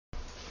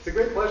It's a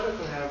great pleasure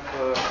to have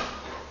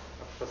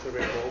Professor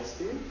Ray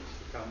Goldstein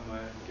to come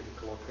give a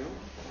colloquium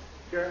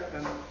here.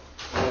 And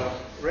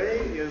Ray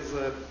is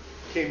at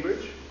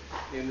Cambridge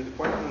in the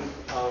Department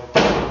of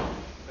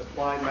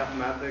Applied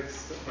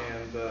Mathematics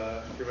and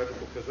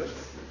Theoretical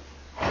Physics.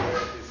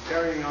 He's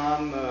carrying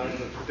on the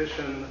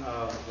tradition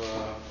of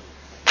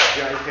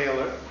J.I.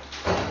 Taylor,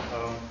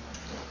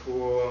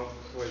 who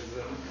was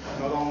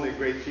not only a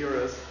great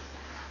theorist,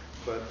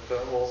 but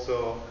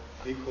also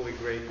equally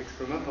great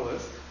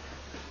experimentalist,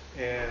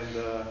 and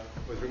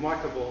was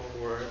remarkable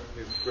for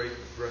his great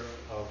breadth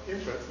of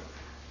interest.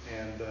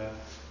 And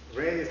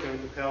Ray is going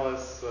to tell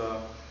us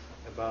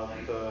about,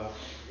 I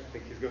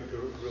think he's going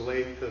to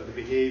relate the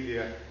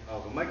behavior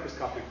of a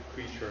microscopic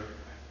creature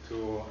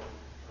to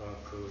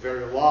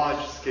very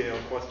large-scale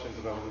questions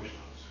of evolution.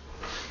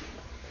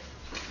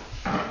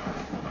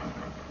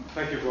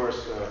 Thank you,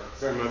 Boris,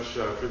 very much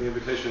for the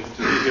invitation to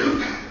be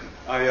here.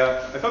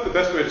 I thought the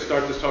best way to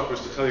start this talk was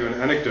to tell you an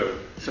anecdote.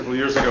 Several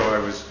years ago, I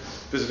was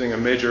visiting a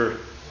major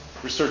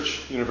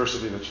research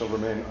university that shall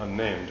remain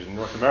unnamed in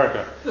North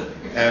America.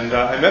 And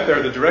I met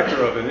there the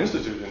director of an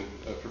institute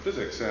for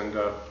physics, and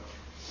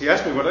he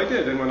asked me what I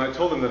did. And when I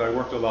told him that I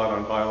worked a lot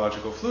on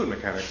biological fluid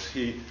mechanics,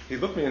 he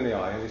looked me in the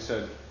eye and he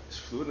said, "Is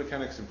fluid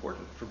mechanics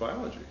important for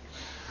biology?"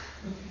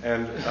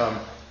 And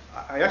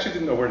I actually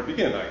didn't know where to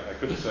begin. I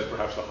could have said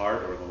perhaps the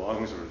heart or the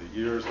lungs or the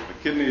ears or the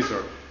kidneys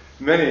or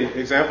many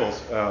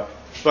examples.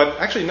 But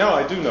actually now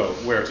I do know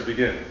where to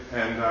begin.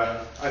 And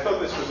I thought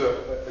this was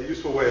a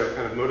useful way of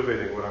kind of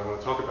motivating what I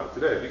want to talk about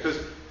today. Because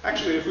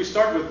actually if we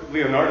start with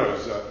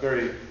Leonardo's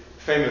very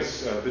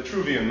famous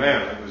Vitruvian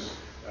Man that was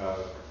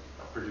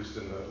produced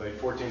in the late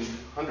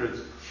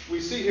 1400s, we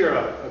see here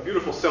a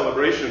beautiful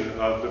celebration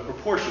of the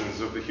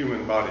proportions of the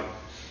human body,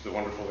 the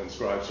wonderful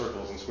inscribed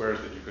circles and squares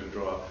that you can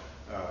draw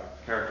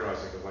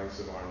characterizing the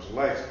lengths of arms and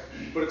legs.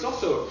 But it's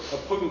also a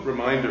potent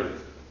reminder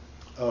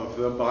of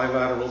the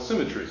bilateral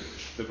symmetry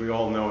that we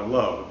all know and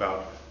love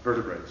about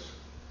vertebrates.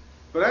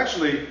 But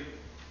actually,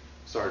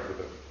 sorry for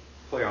the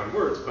play on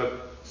words,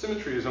 but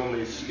symmetry is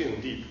only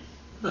skin deep.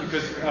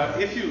 Because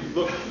if you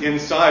look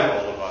inside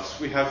all of us,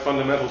 we have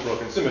fundamental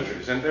broken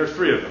symmetries, and there are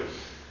three of them: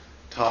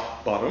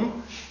 top,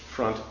 bottom,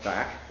 front,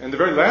 back. And the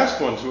very last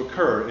one to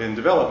occur in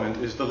development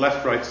is the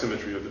left-right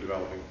symmetry of the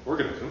developing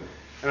organism.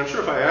 And I'm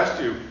sure if I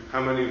asked you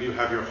how many of you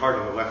have your heart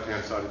on the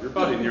left-hand side of your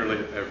body, nearly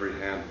every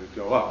hand would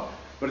go up.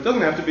 But it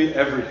doesn't have to be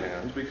every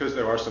hand, because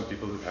there are some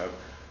people who have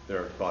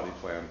their body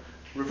plan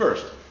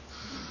reversed.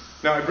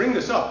 Now, I bring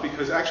this up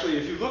because actually,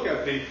 if you look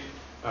at the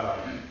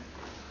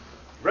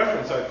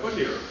reference I put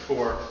here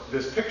for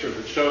this picture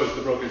that shows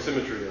the broken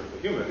symmetry of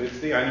the human, it's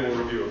the Annual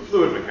Review of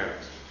Fluid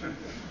Mechanics.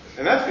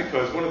 And that's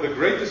because one of the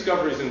great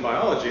discoveries in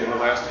biology in the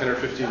last 10 or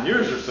 15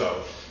 years or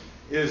so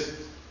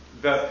is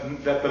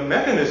that the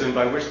mechanism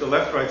by which the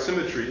left-right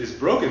symmetry is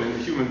broken in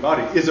the human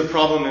body is a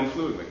problem in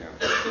fluid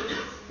mechanics.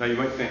 Now you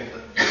might think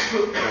that's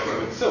a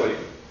bit silly,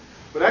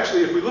 but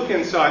actually if we look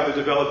inside the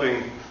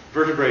developing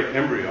vertebrate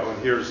embryo, and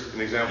here's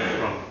an example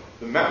from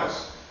the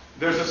mouse,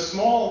 there's a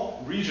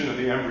small region of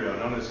the embryo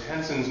known as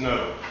Henson's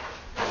node.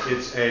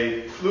 It's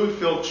a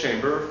fluid-filled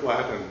chamber,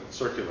 flat and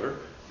circular,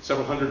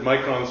 several hundred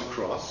microns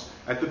across,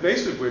 at the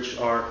base of which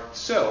are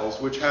cells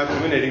which have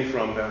emanating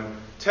from them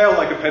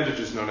tail-like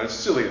appendages known as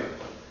cilia.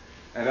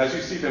 And as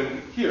you see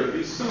them here,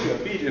 these cilia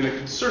beat in a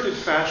concerted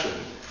fashion,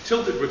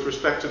 tilted with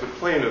respect to the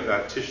plane of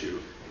that tissue,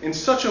 in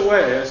such a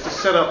way as to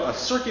set up a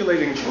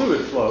circulating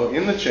fluid flow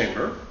in the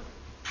chamber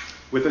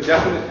with a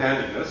definite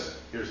handedness.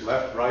 Here's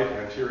left, right,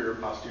 anterior,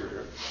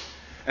 posterior.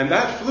 And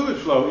that fluid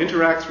flow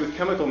interacts with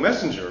chemical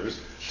messengers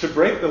to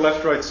break the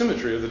left-right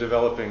symmetry of the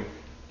developing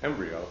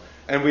embryo.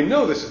 And we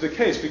know this is the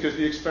case because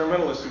the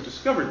experimentalists who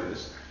discovered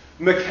this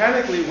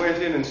mechanically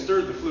went in and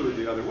stirred the fluid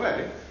the other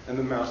way, and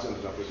the mouse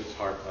ended up with its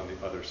heart on the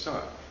other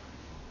side.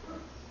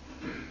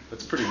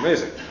 That's pretty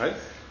amazing, right?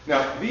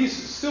 Now, these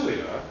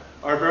cilia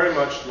are very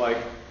much like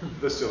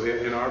the cilia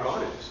in our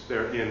bodies.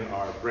 They're in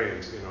our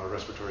brains, in our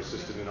respiratory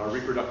system, in our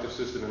reproductive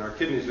system, in our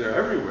kidneys. They're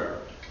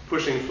everywhere,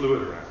 pushing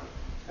fluid around.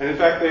 And in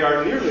fact, they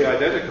are nearly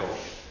identical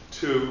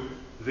to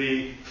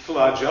the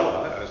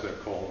flagella, as they're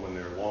called when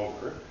they're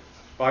longer,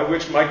 by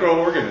which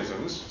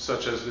microorganisms,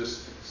 such as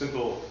this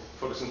simple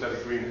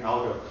photosynthetic green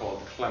alga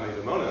called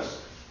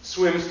Chlamydomonas,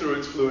 swims through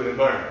its fluid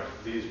environment.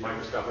 These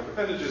microscopic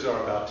appendages are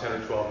about 10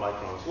 or 12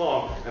 microns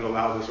long and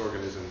allow this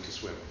organism to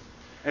swim.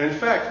 And in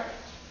fact,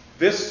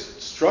 this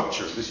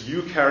structure, this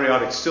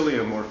eukaryotic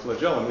cilium or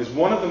flagellum, is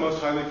one of the most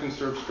highly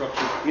conserved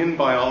structures in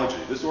biology.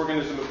 This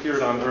organism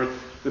appeared on Earth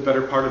the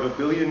better part of 1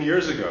 billion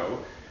years ago,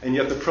 and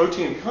yet the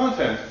protein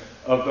content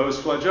of those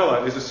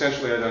flagella is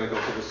essentially identical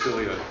to the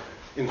cilia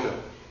in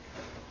film.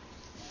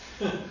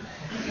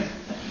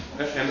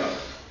 And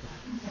others.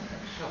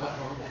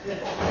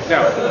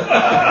 Now,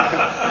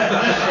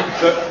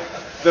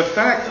 the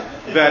fact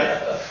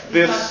that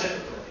this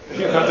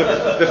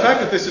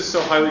is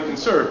so highly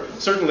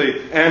conserved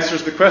certainly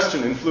answers the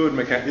question is fluid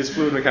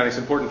mechanics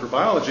important for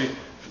biology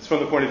from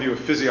the point of view of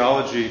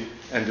physiology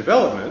and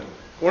development.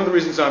 One of the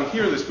reasons I'm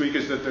here this week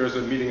is that there's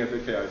a meeting at the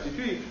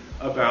KITP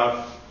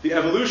about the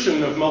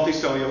evolution of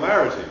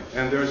multicellularity.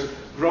 And there's a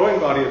growing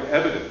body of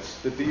evidence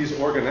that these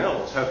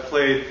organelles have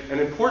played an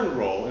important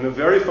role in a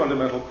very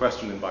fundamental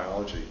question in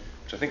biology,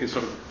 which I think is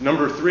sort of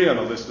number 3 on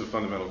the list of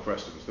fundamental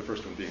questions. The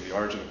first one being the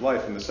origin of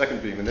life, and the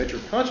second being the nature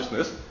of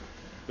consciousness.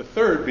 The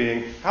third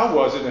being, how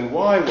was it and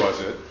why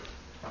was it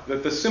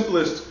that the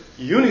simplest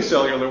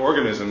unicellular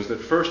organisms that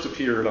first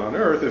appeared on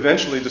Earth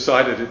eventually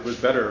decided it was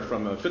better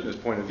from a fitness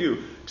point of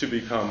view to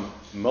become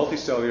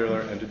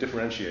multicellular and to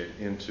differentiate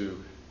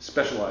into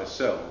specialized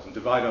cells and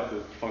divide up the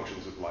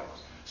functions of life.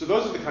 So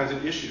those are the kinds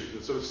of issues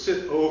that sort of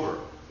sit over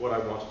what I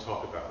want to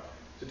talk about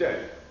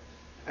today.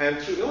 And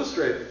to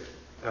illustrate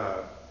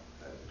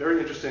very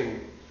interesting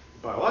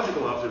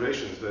biological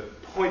observations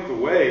that point the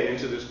way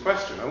into this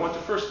question, I want to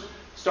first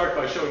start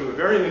by showing you a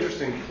very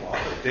interesting plot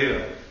of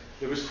data.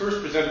 It was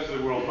first presented to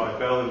the world by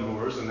Bell and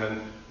Moores and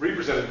then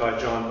represented by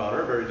John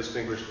Bonner, a very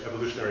distinguished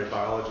evolutionary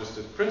biologist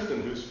at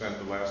Princeton who spent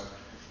the last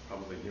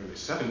probably nearly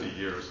 70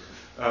 years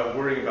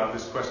worrying about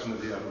this question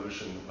of the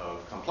evolution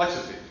of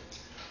complexity.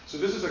 So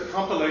this is a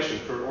compilation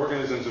for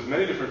organisms of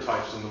many different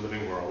types in the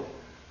living world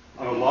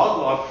on a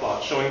log-log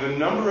plot showing the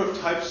number of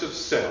types of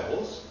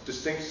cells,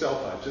 distinct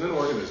cell types in an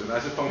organism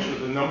as a function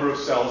of the number of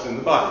cells in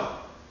the body.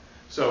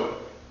 So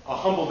a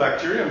humble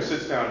bacterium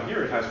sits down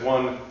here. It has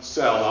one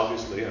cell,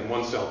 obviously, and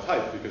one cell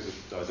type because it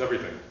does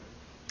everything.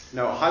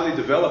 Now, a highly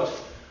developed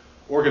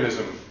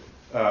organism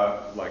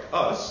like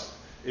us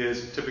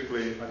is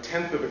typically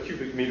 1/10 of a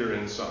cubic meter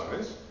in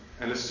size,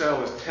 and a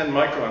cell is 10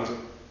 microns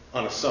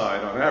on a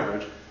side on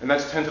average, and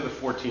that's 10 to the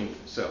 14th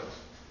cells.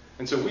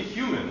 And so we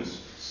humans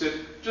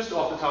sit just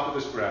off the top of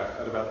this graph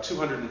at about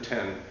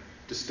 210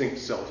 distinct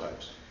cell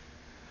types.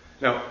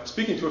 Now,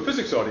 speaking to a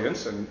physics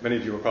audience, and many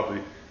of you are probably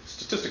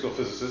statistical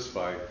physicists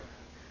by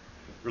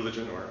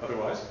religion or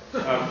otherwise,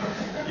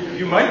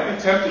 you might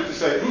be tempted to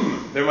say,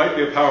 there might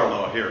be a power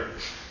law here.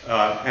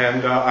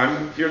 And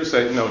I'm here to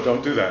say, no,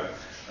 don't do that.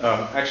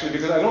 Actually,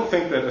 because I don't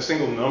think that a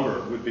single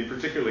number would be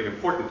particularly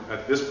important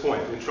at this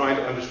point in trying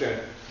to understand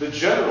the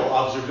general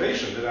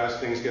observation that as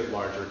things get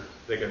larger,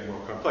 they get more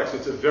complex.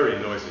 It's a very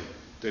noisy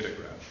data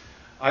graph.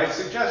 I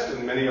suggest,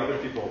 and many other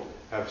people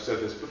have said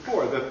this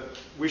before, that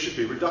we should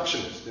be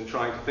reductionist in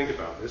trying to think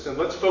about this. And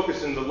let's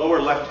focus in the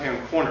lower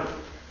left-hand corner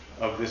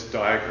of this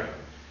diagram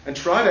and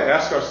try to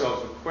ask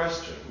ourselves the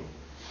question,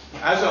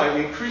 as I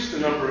increase the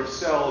number of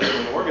cells in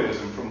an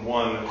organism from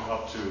 1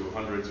 up to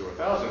hundreds or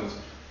thousands,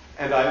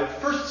 and I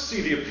first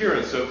see the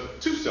appearance of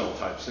 2 cell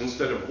types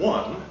instead of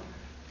 1,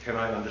 can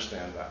I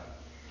understand that?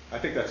 I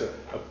think that's a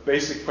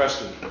basic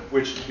question,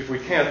 which if we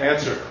can't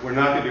answer, we're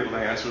not going to be able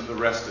to answer the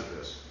rest of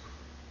this.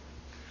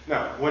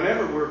 Now,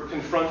 whenever we're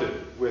confronted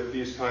with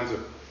these kinds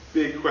of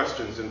big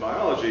questions in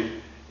biology,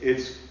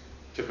 it's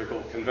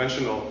typical,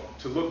 conventional,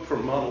 to look for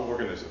model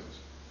organisms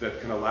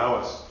that can allow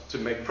us to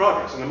make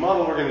progress. And a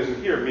model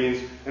organism here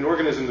means an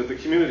organism that the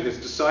community has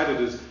decided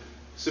is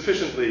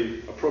sufficiently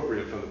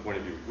appropriate from the point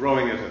of view of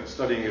growing it and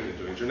studying it and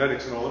doing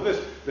genetics and all of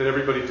this, that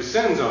everybody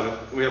descends on it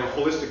and we have a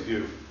holistic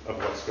view of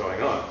what's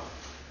going on.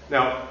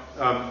 Now,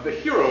 the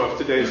hero of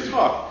today's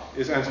talk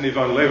is Antony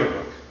van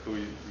Leeuwenhoek,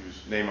 whose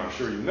name I'm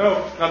sure you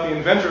know, not the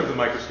inventor of the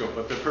microscope,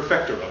 but the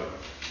perfecter of it.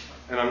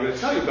 And I'm going to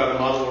tell you about a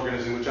model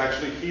organism which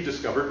actually he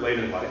discovered late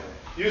in life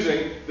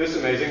using this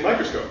amazing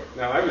microscope.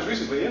 Now, I was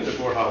recently in the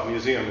Boerhaave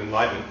Museum in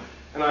Leiden,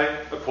 and I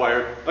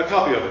acquired a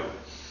copy of it.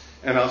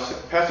 And I'll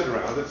pass it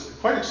around. It's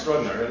quite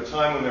extraordinary. At a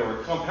time when there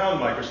were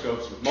compound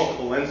microscopes with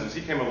multiple lenses,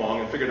 he came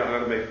along and figured out how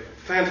to make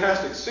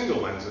fantastic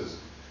single lenses,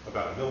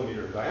 about 1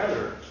 millimeter in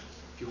diameter.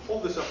 If you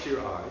hold this up to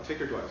your eye, take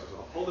your glasses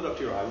off, hold it up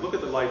to your eye, look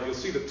at the light, you'll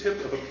see the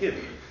tip of a pin,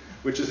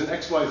 which is an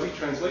XYZ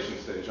translation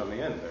stage on the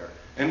end there.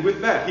 And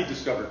with that, he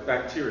discovered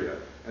bacteria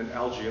and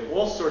algae and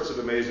all sorts of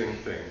amazing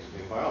things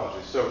in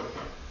biology. So,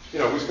 you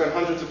know, we spend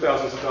hundreds of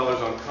thousands of dollars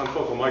on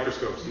confocal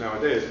microscopes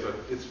nowadays, but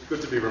it's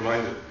good to be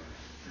reminded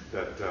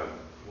that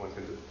one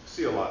can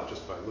see a lot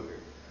just by looking.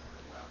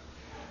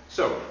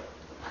 So,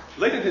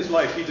 late in his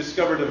life, he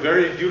discovered a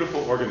very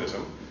beautiful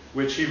organism,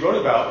 which he wrote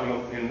about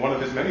in one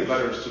of his many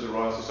letters to the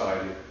Royal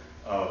Society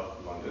of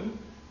London.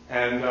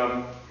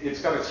 And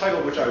it's got a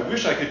title which I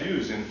wish I could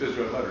use in phys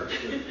ed letters.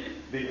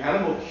 The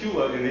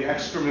animalcula in the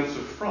excrements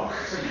of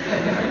frogs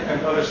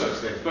and other such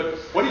things. But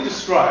what he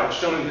described,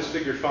 shown in his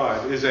figure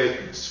 5, is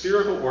a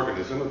spherical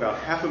organism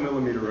about 0.5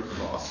 millimeter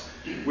across,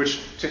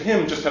 which to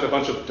him just had a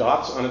bunch of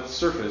dots on its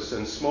surface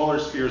and smaller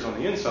spheres on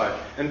the inside,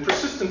 and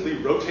persistently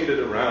rotated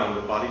around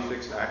the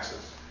body-fixed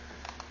axis.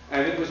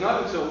 And it was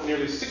not until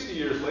nearly 60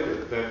 years later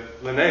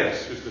that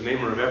Linnaeus, who's the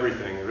namer of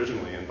everything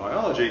originally in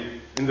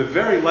biology, in the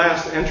very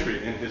last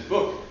entry in his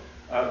book,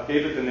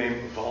 gave it the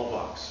name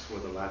volvox, or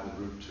the Latin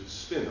root to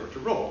spin or to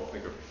roll.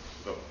 Think of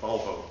the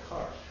Volvo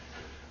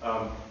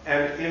car.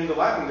 And in the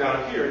Latin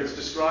down here, it's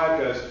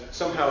described as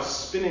somehow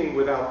spinning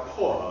without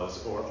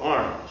paws or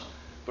arms.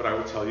 But I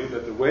will tell you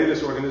that the way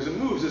this organism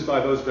moves is by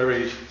those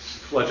very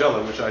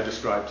flagella which I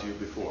described to you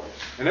before.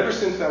 And ever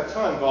since that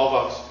time,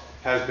 volvox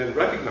has been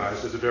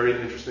recognized as a very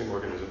interesting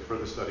organism for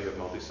the study of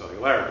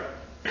multicellularity.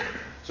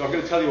 So I'm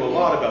going to tell you a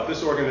lot about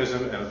this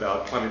organism and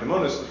about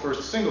Chlamydomonas, the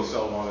first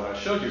single-cell one that I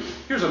showed you.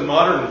 Here's a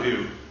modern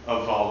view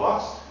of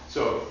volvox.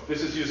 So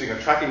this is using a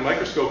tracking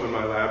microscope in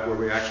my lab, where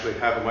we actually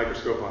have a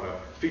microscope on a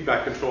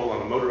feedback control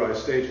on a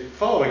motorized stage,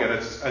 following it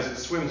as it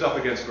swims up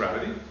against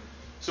gravity.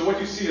 So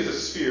what you see is a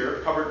sphere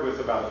covered with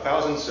about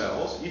 1,000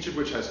 cells, each of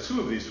which has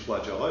 2 of these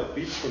flagella. It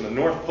beats from the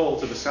North Pole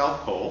to the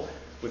South Pole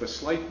with a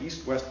slight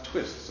east-west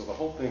twist, so the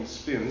whole thing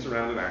spins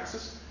around an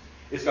axis.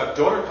 It's got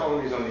daughter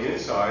colonies on the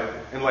inside,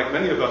 and like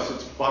many of us,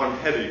 it's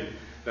bottom-heavy.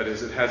 That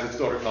is, it has its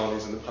daughter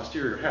colonies in the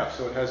posterior half,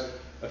 so it has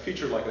a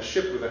feature like a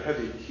ship with a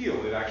heavy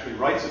keel. It actually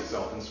rights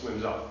itself and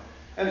swims up.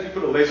 And if you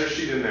put a laser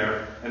sheet in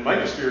there and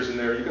microspheres in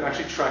there, you can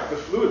actually track the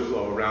fluid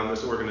flow around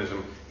this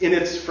organism in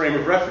its frame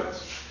of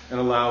reference and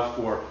allow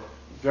for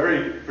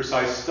very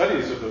precise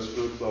studies of those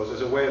fluid flows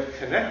as a way of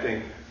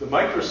connecting the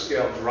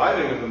microscale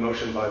driving of the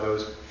motion by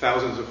those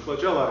thousands of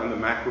flagella and the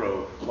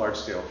macro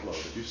large-scale flow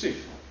that you see.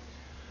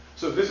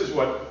 So this is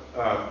what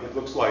it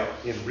looks like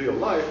in real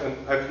life, and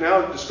I've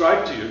now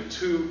described to you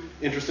 2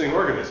 interesting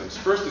organisms.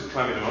 First is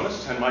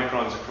Chlamydomonas, 10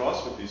 microns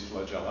across with these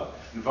flagella,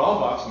 and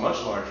volvox,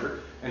 much larger.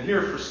 And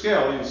here for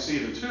scale, you see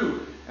the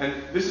 2, and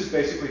this is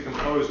basically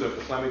composed of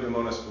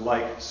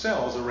Chlamydomonas-like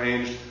cells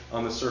arranged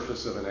on the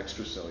surface of an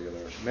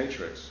extracellular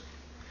matrix.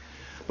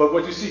 But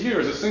what you see here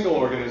is a single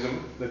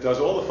organism that does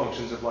all the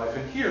functions of life,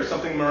 and here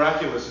something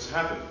miraculous has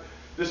happened.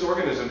 This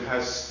organism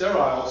has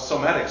sterile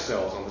somatic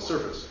cells on the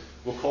surface.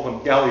 We'll call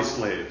them galley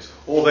slaves.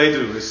 All they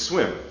do is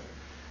swim.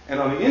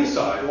 And on the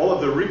inside, all of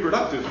the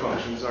reproductive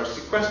functions are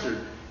sequestered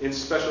in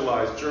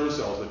specialized germ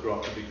cells that grow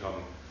up to become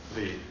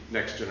the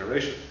next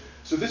generation.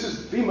 So this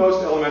is the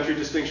most elementary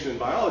distinction in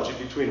biology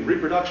between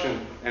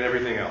reproduction and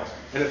everything else.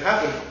 And it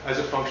happened as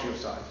a function of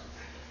size.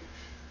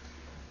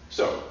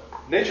 So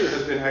nature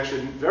has been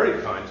actually very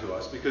kind to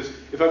us, because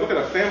if I look at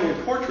a family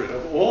portrait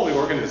of all the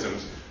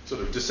organisms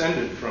sort of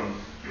descended from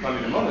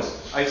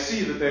Chlamydomonas, I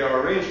see that they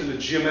are arranged in a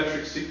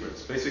geometric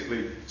sequence,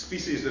 basically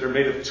species that are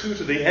made of 2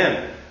 to the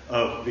n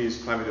of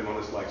these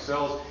Chlamydomonas-like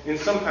cells in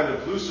some kind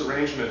of loose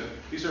arrangement.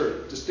 These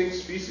are distinct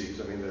species.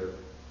 I mean, they're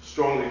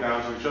strongly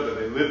bound to each other.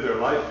 They live their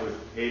life with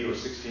 8 or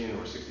 16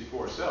 or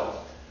 64 cells.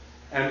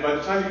 And by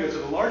the time you get to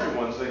the larger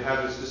ones, they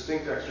have this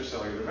distinct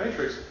extracellular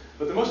matrix.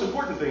 But the most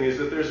important thing is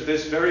that there's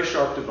this very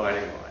sharp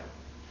dividing line.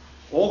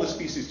 All the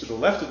species to the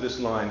left of this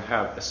line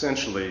have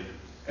essentially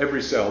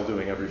every cell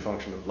doing every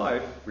function of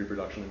life,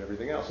 reproduction and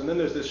everything else. And then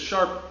there's this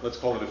sharp, let's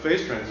call it a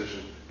phase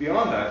transition,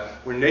 beyond that,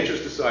 where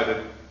nature's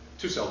decided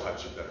 2 cell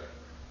types are better.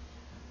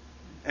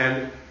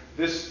 And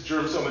this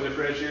germ soma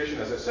differentiation,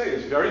 as I say,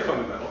 is very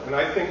fundamental. And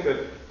I think that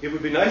it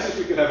would be nice if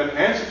we could have an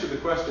answer to the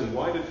question,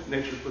 why did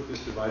nature put this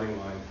dividing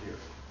line here?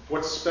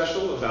 What's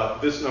special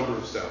about this number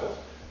of cells,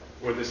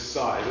 or this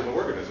size of an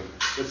organism,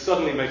 that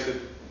suddenly makes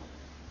it,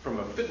 from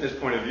a fitness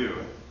point of view,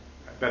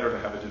 better to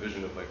have a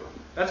division of labor?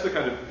 That's the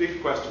kind of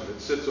big question that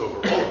sits over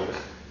all of this.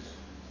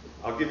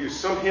 I'll give you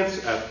some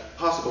hints at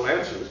possible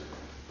answers,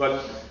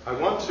 but I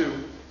want to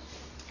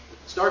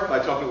start by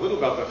talking a little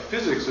about the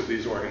physics of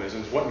these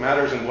organisms, what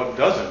matters and what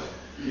doesn't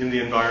in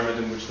the environment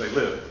in which they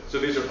live. So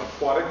these are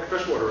aquatic,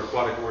 freshwater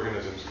aquatic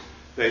organisms.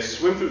 They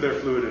swim through their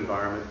fluid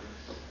environment.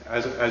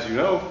 As you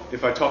know,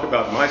 if I talk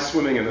about my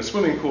swimming in the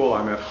swimming pool,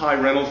 I'm at high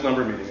Reynolds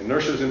number, meaning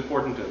inertia is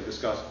important and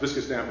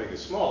viscous damping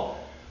is small.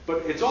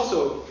 But it's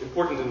also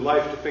important in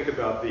life to think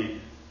about the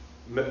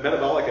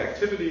metabolic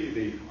activity,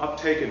 the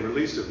uptake and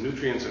release of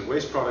nutrients and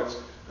waste products,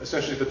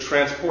 essentially the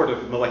transport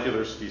of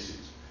molecular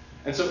species.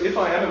 And so if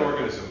I am an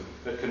organism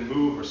that can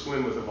move or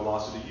swim with a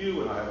velocity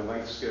u, and I have a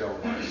length scale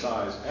by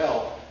size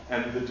L,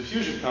 and the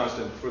diffusion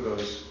constant for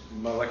those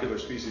molecular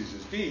species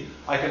is d,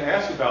 I can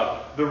ask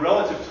about the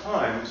relative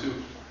time to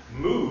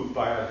move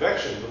by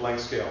advection the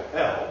length scale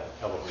L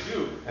over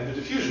u, and the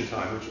diffusion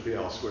time, which would be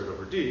L squared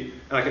over d,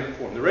 and I can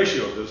perform the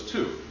ratio of those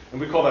 2. And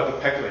we call that the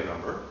Peclet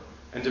number,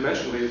 and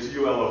dimensionally it's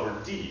UL over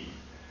d.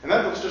 And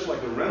that looks just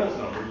like the Reynolds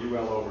number,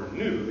 UL over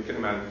nu, the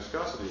kinematic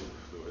viscosity of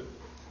the fluid.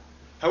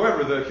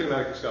 However, the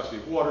kinematic viscosity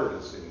of water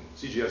is in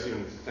CGS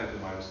units 10 to the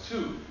minus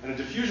 2, and a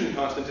diffusion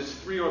constant is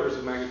 3 orders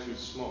of magnitude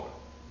smaller.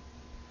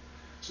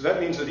 So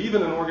that means that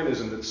even an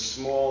organism that's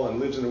small and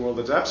lives in a world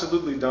that's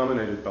absolutely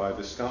dominated by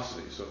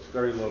viscosity, so it's a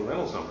very low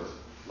Reynolds number,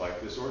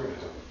 like this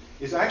organism,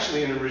 is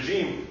actually in a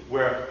regime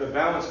where the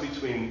balance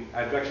between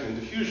advection and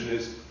diffusion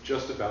is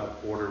just about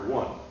order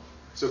 1.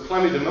 So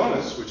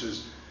Chlamydomonas, which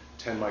is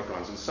 10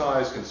 microns in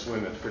size, can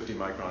swim at 50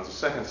 microns a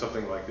second,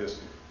 something like this,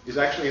 is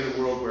actually in a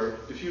world where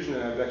diffusion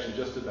and advection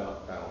just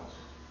about balance.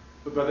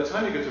 But by the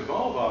time you get to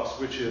volvox,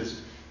 which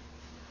is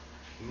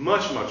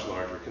much, much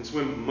larger, can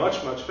swim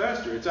much, much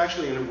faster, it's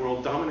actually in a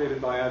world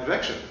dominated by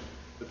advection.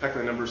 The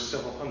Peclet number is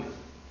several hundred.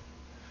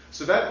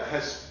 So that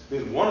has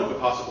been one of the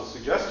possible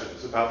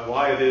suggestions about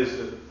why it is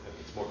that,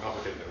 it's more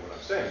complicated than what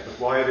I'm saying, but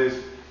why it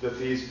is that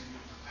these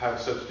have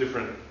such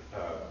different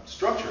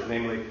structure.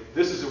 Namely,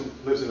 this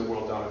lives in a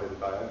world dominated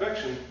by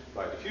advection,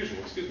 by diffusion,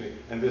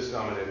 and this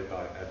dominated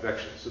by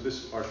advection. So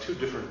this are 2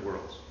 different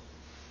worlds.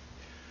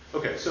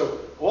 Okay, so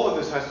all of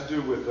this has to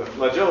do with the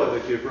flagella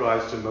that give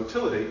rise to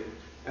motility.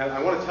 And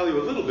I want to tell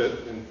you a little bit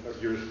in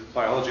your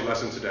biology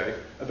lesson today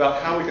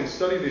about how we can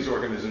study these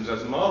organisms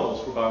as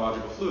models for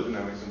biological fluid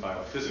dynamics and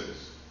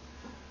biophysics.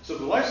 So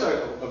the life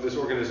cycle of this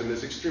organism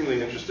is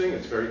extremely interesting.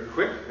 It's very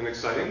quick and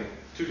exciting,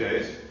 2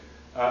 days.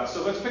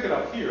 So let's pick it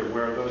up here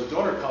where those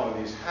daughter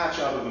colonies hatch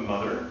out of the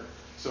mother.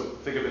 So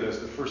think of it as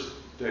the first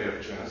day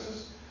of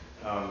Genesis.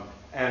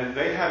 And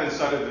they have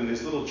inside of them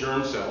these little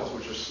germ cells,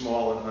 which are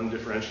small and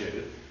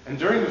undifferentiated. And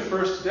during the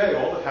first day,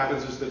 all that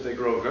happens is that they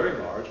grow very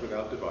large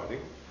without dividing.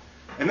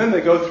 And then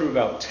they go through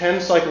about 10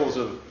 cycles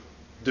of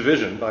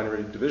division,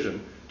 binary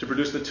division, to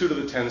produce the 2 to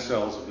the 10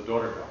 cells of the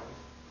daughter colony.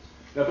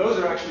 Now, those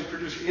are actually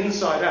produced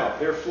inside out.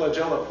 Their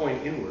flagella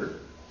point inward.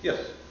 Yes?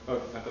 Oh,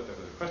 I thought that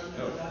was a question.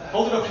 No.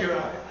 Hold it up to your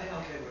eye.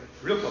 Okay, wait.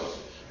 Real close.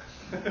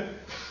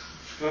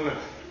 No.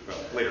 Well,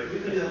 later. We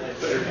can do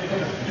that later.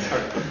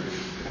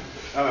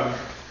 Sorry.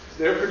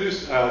 They're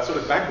produced sort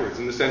of backwards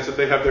in the sense that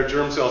they have their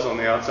germ cells on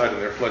the outside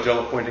and their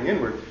flagella pointing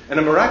inward. And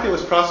a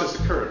miraculous process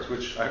occurs,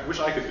 which I wish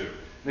I could do.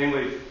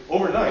 Namely,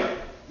 overnight,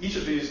 each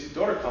of these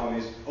daughter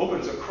colonies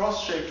opens a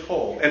cross-shaped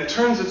hole and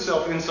turns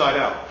itself inside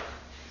out.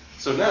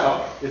 So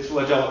now its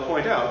flagella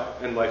point out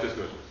and life is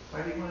good.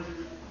 Why do you want to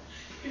do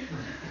that?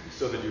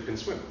 So that you can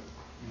swim.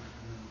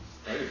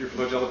 Right? If your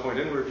flagella point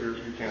inward,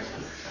 you can't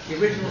swim.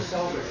 The original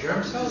cells are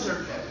germ cells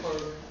or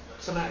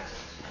somatic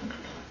cells?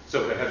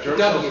 So they have germ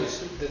W's,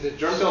 cells. the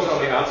Germ cells are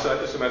on the outside,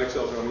 the somatic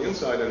cells are on the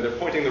inside, and they're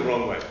pointing the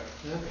wrong way.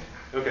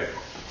 Okay.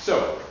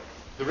 So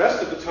the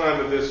rest of the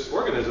time of this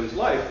organism's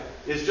life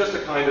is just a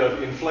kind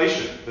of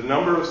inflation. The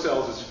number of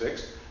cells is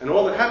fixed, and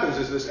all that happens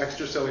is this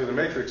extracellular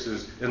matrix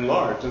is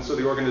enlarged, and so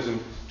the organism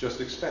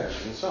just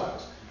expands in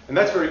size. And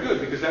that's very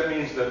good because that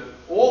means that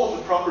all of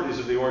the properties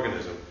of the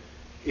organism,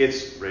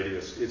 its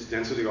radius, its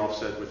density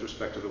offset with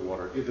respect to the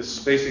water, the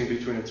spacing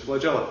between its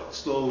flagella,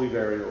 slowly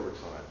vary over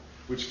time,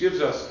 which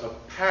gives us a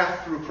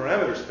path through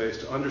parameter space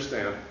to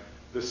understand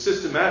the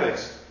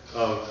systematics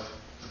of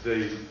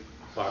the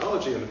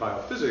biology and the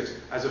biophysics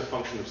as a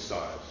function of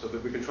size, so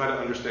that we can try to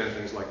understand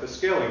things like the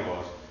scaling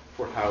laws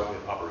for how it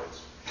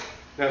operates.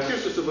 Now,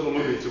 here's just a little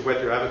movie to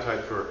whet your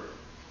appetite for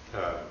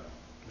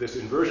this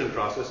inversion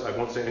process. I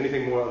won't say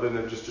anything more other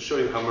than just to show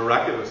you how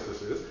miraculous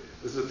this is.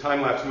 This is a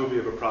time-lapse movie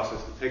of a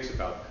process that takes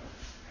about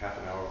half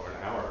an hour or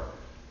an hour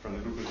from the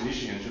group of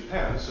Nishi in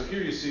Japan. So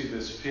here you see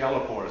this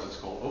pyelopore, as it's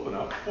called, open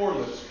up, 4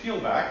 lips peel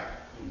back.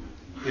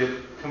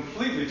 It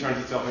completely turns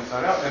itself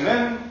inside out, and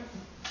then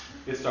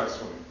it starts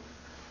swimming.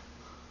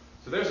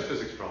 So there's a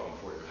physics problem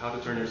for you, how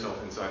to turn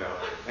yourself inside out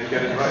and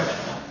get it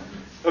right.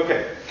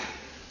 Okay,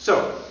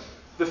 so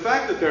the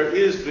fact that there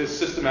is this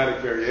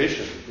systematic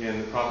variation in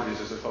the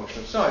properties as a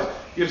function of size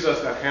gives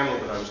us that handle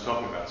that I was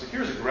talking about. So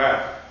here's a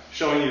graph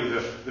showing you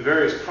the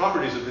various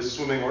properties of this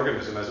swimming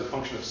organism as a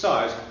function of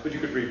size, but you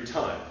could read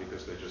time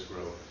because they just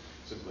grow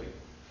simply.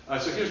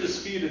 So here's the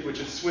speed at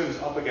which it swims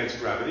up against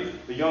gravity.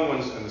 The young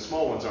ones and the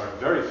small ones are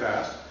very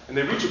fast, and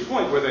they reach a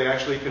point where they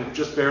actually can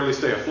just barely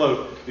stay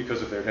afloat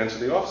because of their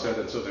density offset,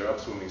 and so their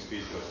upswimming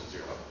speed goes to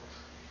 0.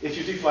 If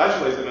you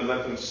deflagellate them and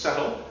let them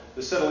settle,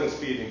 the settling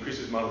speed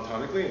increases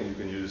monotonically, and you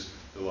can use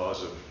the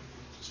laws of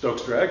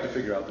Stokes drag to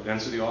figure out the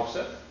density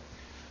offset.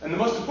 And the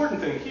most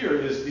important thing here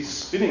is the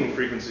spinning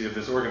frequency of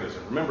this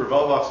organism. Remember,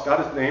 Volvox got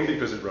its name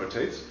because it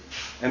rotates,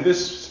 and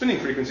this spinning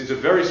frequency is a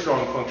very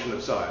strong function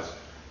of size,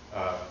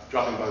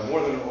 dropping by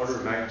more than an order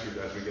of magnitude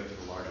as we get to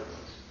the larger ones.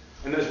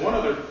 And there's one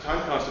other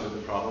time constant of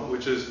the problem,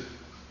 which is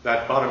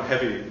that bottom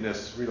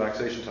heaviness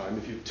relaxation time.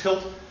 If you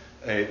tilt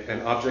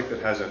an object that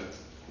has a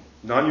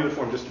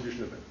non-uniform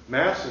distribution of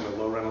mass in a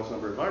low Reynolds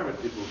number environment,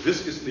 it will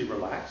viscously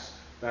relax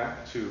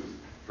back to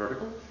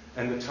vertical.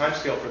 And the time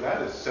scale for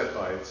that is set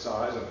by its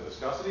size and the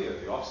viscosity and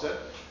the offset.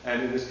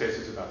 And in this case,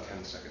 it's about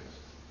 10 seconds.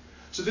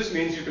 So this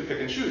means you can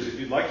pick and choose. If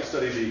you'd like to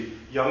study the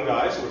young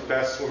guys who are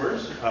fast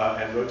swimmers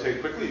and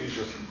rotate quickly, you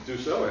just do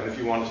so. And if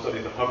you want to study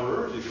the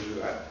hoverers, you can do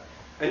that.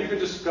 And you can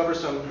discover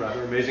some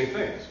rather amazing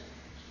things.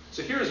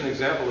 So here's an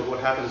example of what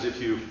happens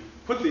if you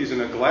put these in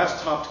a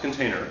glass-topped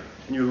container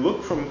and you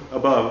look from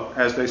above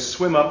as they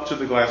swim up to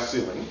the glass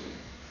ceiling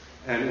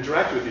and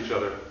interact with each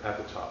other at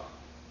the top.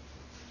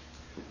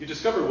 You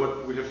discover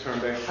what we have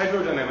termed a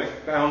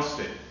hydrodynamic bound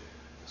state.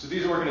 So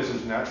these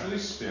organisms naturally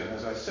spin,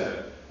 as I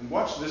said, and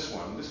watch this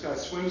one. This guy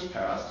swims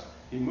past,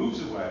 he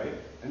moves away,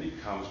 and he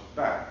comes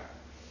back.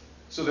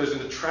 So there's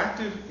an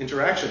attractive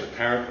interaction,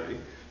 apparently,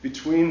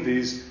 between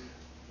these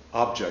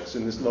objects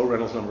in this low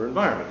Reynolds number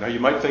environment. Now, you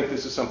might think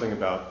this is something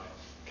about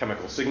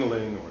chemical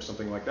signaling or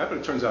something like that, but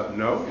it turns out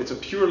no. It's a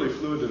purely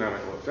fluid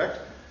dynamical effect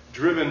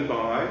driven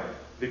by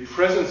the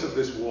presence of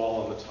this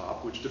wall on the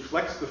top, which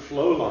deflects the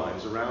flow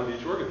lines around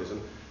each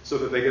organism so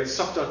that they get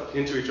sucked up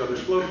into each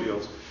other's flow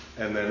fields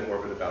and then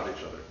orbit about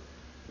each other.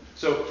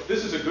 So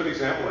this is a good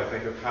example, I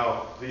think, of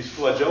how these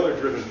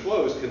flagellar-driven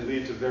flows can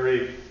lead to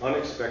very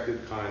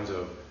unexpected kinds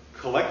of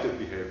collective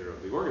behavior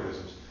of the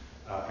organisms.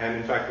 And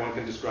in fact, one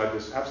can describe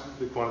this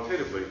absolutely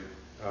quantitatively,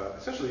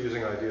 essentially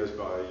using ideas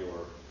by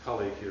your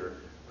colleague here,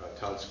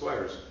 Todd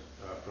Squires,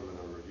 from a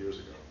number of years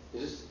ago.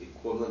 Is this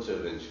equivalent to a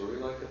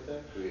Venturi-like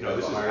effect? No,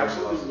 this is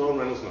absolutely low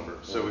Reynolds number.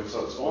 So it's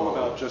all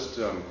about just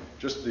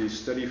the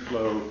steady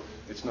flow.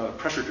 It's not a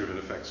pressure-driven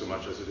effect so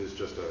much as it is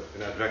just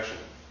an advection.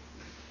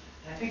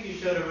 I think you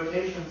showed a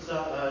rotation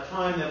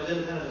time that was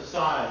independent of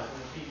size in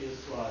the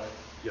previous slide.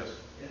 Yes.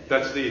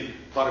 That's the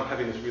bottom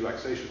heaviness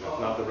relaxation.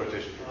 That's not the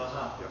rotation.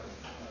 Uh-huh. Yeah.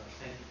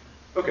 Thank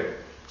you. Okay,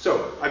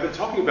 so I've been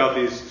talking about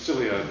these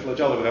cilia and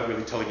flagella without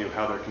really telling you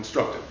how they're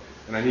constructed,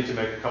 and I need to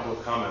make a couple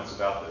of comments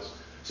about this.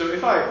 So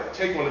if I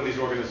take one of these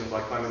organisms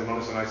like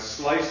Chlamydomonas and I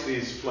slice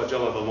these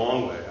flagella the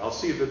long way, I'll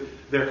see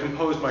that they're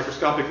composed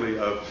microscopically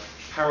of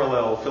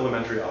parallel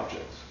filamentary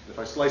objects. If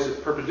I slice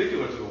it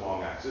perpendicular to the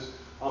long axis,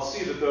 I'll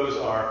see that those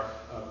are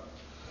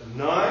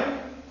 9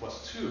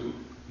 plus 2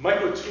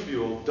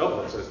 microtubule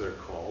doublets, as they're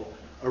called,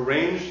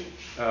 arranged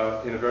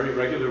in a very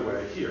regular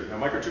way here. Now,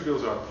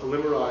 microtubules are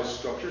polymerized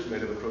structures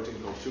made of a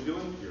protein called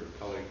tubulin. Your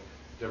colleague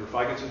Deborah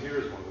Feigenson here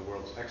is one of the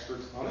world's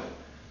experts on it.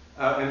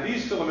 And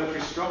these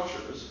filamentary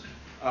structures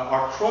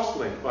are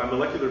cross-linked by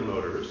molecular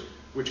motors,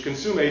 which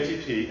consume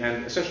ATP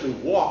and essentially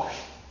walk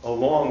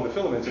along the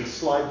filaments and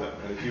slide them.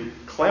 And if you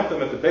clamp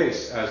them at the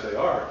base, as they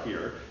are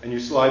here, and you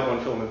slide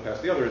one filament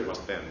past the other, it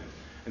must bend.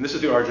 And this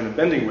is the origin of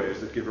bending waves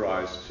that give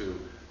rise to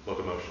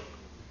locomotion.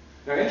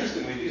 Now,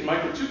 interestingly, these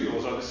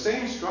microtubules are the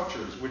same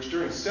structures which,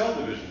 during cell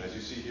division, as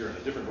you see here in a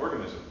different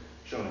organism,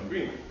 shown in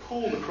green,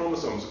 pull the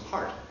chromosomes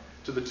apart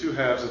to the two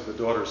halves of the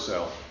daughter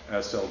cell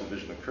as cell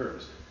division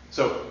occurs.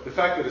 So the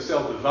fact that a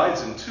cell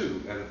divides in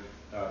two, and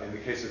in the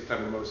case of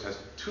Chlamydomonas has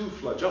 2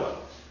 flagella,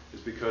 is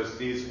because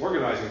these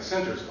organizing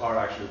centers are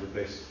actually the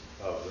base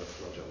of the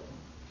flagella.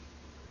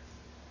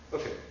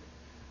 Okay.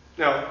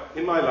 Now,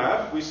 in my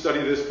lab, we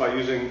study this by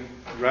using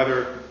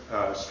rather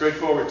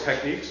straightforward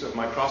techniques of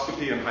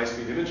microscopy and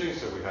high-speed imaging.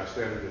 So we have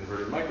standard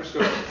inverted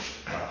microscopes,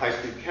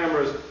 high-speed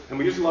cameras, and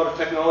we use a lot of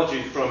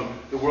technology from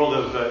the world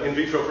of in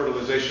vitro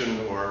fertilization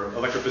or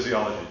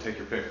electrophysiology. Take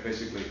your pick.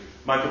 Basically,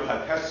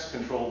 micropipettes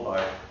controlled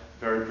by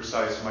very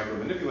precise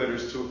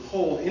micromanipulators to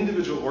hold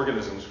individual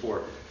organisms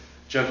for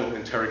gentle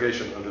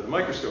interrogation under the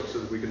microscope so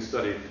that we can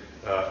study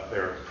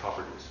their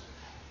properties.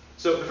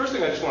 So the first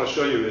thing I just want to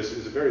show you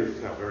is a very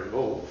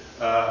old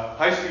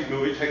high-speed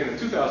movie taken at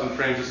 2,000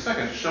 frames a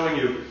second, showing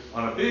you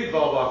on a big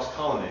Volvox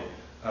colony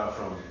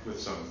with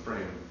some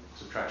frame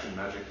subtraction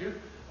magic here,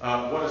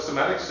 what a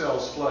somatic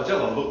cell's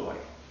flagella look like.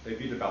 They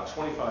beat about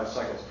 25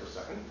 cycles per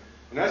second.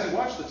 And as you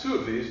watch the two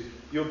of these,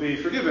 you'll be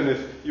forgiven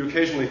if you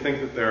occasionally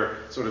think that they're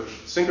sort of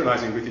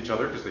synchronizing with each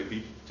other because they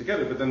beat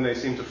together, but then they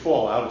seem to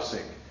fall out of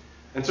sync.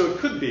 And so it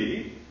could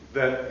be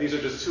that these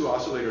are just two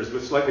oscillators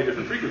with slightly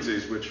different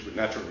frequencies, which would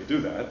naturally do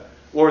that,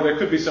 or there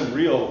could be some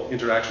real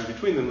interaction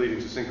between them leading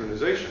to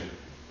synchronization.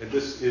 And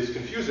this is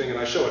confusing, and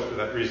I show it for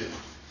that reason,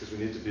 because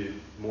we need to be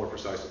more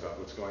precise about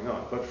what's going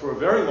on. But for a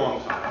very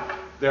long time,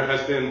 there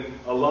has been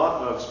a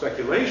lot of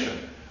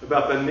speculation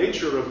about the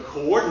nature of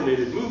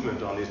coordinated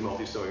movement on these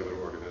multicellular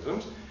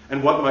organisms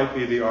and what might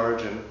be the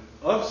origin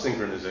of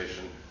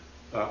synchronization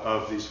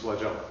of these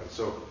flagella. And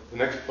so the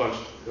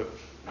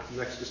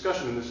next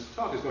discussion in this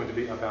talk is going to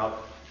be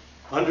about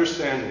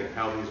understanding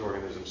how these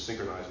organisms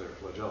synchronize their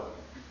flagella.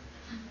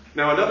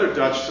 Now, another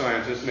Dutch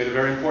scientist made a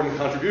very important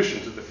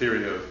contribution to the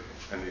theory of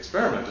and the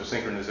experiment of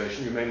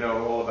synchronization. You may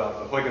know all about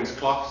the Huygens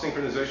clock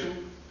synchronization.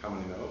 How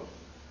many know?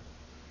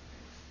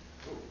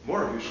 Oh,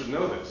 more of you should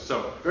know this.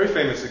 So, very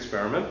famous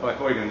experiment by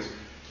Huygens,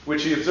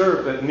 which he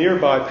observed that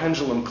nearby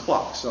pendulum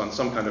clocks on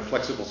some kind of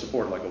flexible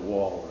support like a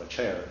wall or a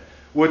chair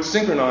would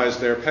synchronize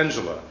their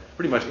pendula,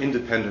 pretty much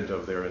independent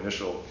of their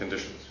initial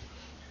conditions.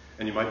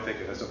 And you might think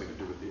it has something to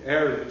do with the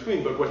air in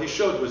between, but what he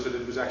showed was that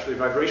it was actually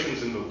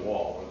vibrations in the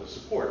wall or the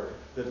support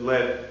that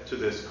led to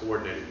this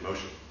coordinated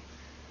motion.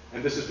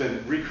 And this has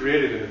been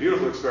recreated in a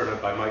beautiful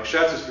experiment by Mike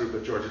Schatz's group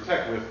at Georgia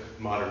Tech with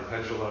modern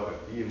pendula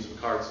and beams and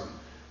carts and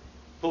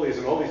pulleys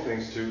and all these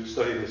things to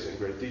study this in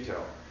great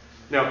detail.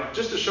 Now,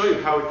 just to show you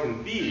how it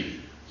can be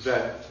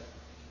that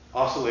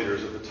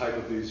oscillators of the type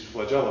of these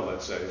flagella,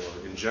 let's say,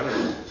 or in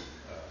general,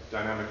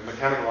 dynamic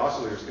mechanical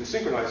oscillators can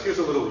synchronize, here's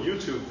a little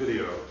YouTube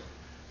video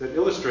that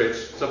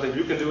illustrates something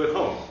you can do at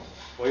home.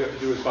 All you have to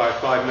do is buy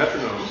 5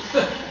 metronomes.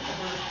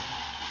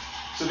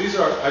 So these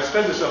are, I've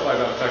sped this up by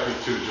about a factor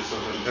of 2 just so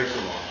it doesn't take so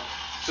long.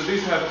 So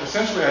these have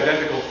essentially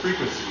identical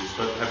frequencies,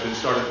 but have been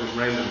started with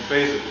random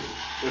phases.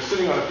 They're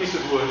sitting on a piece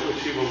of wood,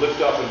 which he will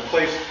lift up and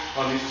place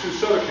on these 2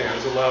 soda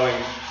cans, allowing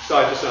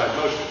side-to-side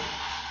motion.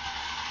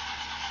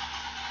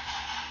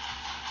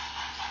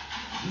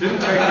 Didn't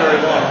take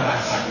very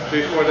long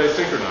before they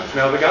synchronized.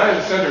 Now, the guy in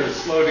the center is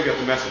slow to get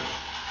the message,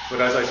 but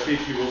as I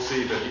speak, you will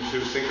see that he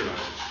too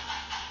synchronizes.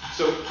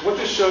 So what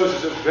this shows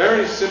is a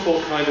very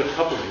simple kind of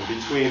coupling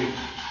between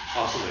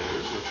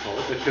oscillators, let's call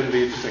it, that can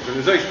lead to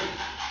synchronization.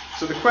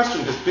 So the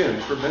question has been,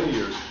 for many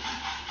years,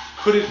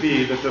 could it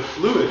be that the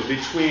fluid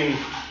between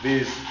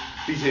these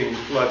beating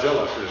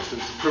flagella, for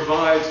instance,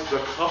 provides the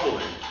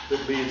coupling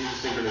that leads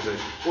to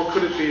synchronization? Or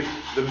could it be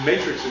the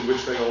matrix in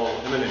which they all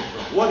emanate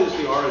from? What is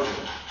the origin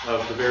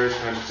of the various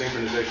kinds of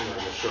synchronization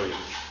I will show you?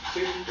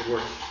 See, it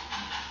works.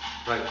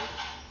 Right.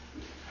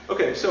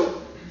 Okay,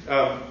 so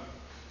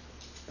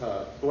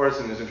Boris,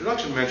 in his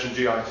introduction, mentioned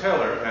G.I.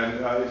 Taylor,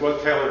 and it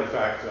was Taylor, in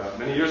fact,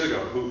 many years ago,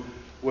 who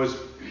was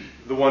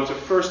the one to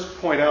first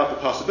point out the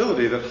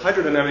possibility that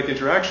hydrodynamic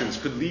interactions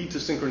could lead to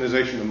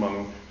synchronization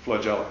among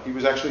flagella. He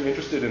was actually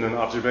interested in an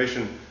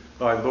observation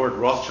by Lord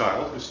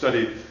Rothschild, who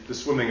studied the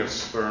swimming of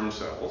sperm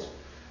cells.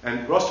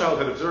 And Rothschild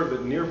had observed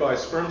that nearby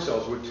sperm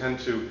cells would tend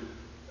to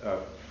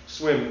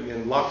swim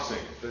in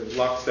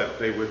lockstep.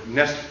 They would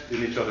nest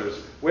in each other's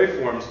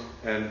waveforms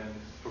and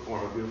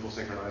perform a beautiful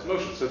synchronized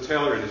motion. So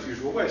Taylor, in his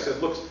usual way,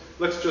 said, look,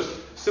 let's just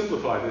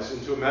simplify this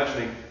into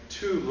imagining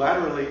two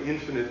laterally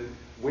infinite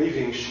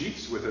waving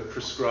sheets with a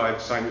prescribed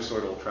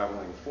sinusoidal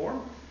traveling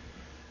form,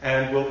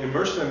 and we'll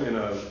immerse them in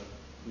a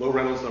low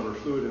Reynolds number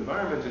fluid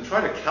environment and try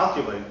to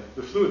calculate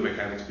the fluid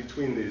mechanics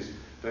between these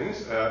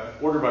things,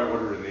 order by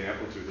order in the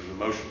amplitude of the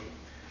motion.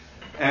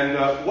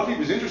 And what he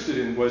was interested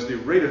in was the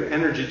rate of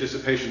energy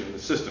dissipation in the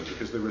system,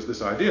 because there was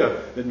this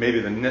idea that maybe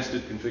the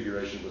nested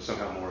configuration was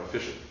somehow more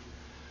efficient.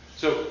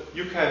 So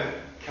you can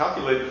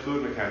calculate the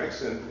fluid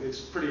mechanics, and it's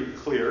pretty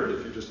clear,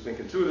 if you just think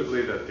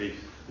intuitively, that the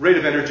rate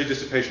of energy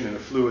dissipation in a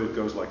fluid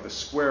goes like the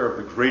square of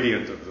the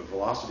gradient of the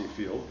velocity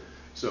field.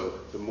 So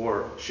the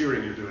more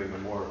shearing you're doing, the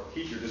more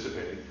heat you're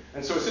dissipating.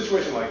 And so a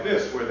situation like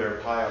this, where they're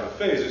pi out of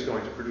phase, is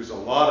going to produce a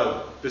lot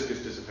of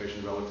viscous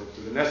dissipation relative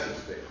to the nested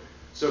state.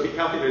 So he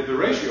calculated the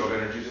ratio of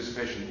energy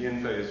dissipation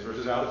in phase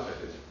versus out of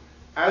phase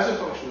as a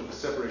function of the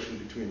separation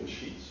between the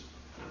sheets.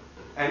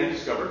 And he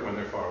discovered when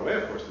they're far away,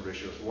 of course, the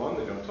ratio is 1,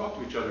 they don't talk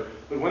to each other.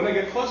 But when they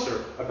get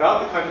closer,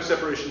 about the kind of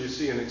separation you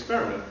see in the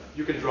experiment,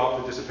 you can drop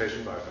the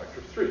dissipation by a factor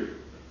of 3.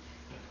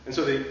 And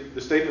so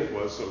the statement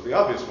was sort of the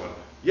obvious one.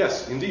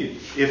 Yes, indeed,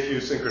 if you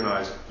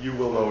synchronize, you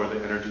will lower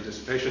the energy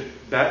dissipation.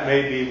 That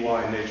may be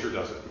why nature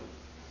does it.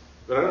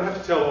 But I don't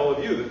have to tell all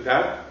of you that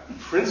that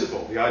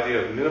principle, the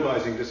idea of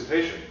minimizing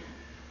dissipation,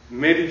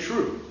 may be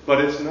true,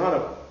 but it's not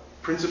a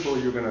principle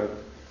you're going to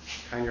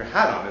hang your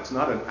hat on. It's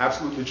not an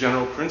absolutely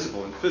general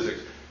principle in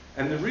physics.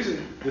 And the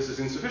reason this is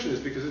insufficient is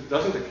because it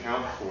doesn't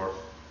account for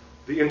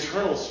the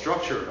internal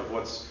structure of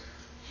what's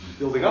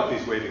building up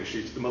these waving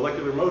sheets, the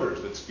molecular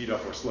motors that speed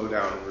up or slow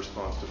down in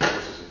response to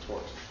forces and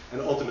torques,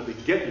 and ultimately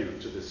get you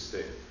to this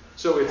state.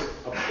 So it's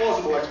a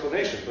plausible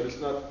explanation, but it's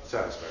not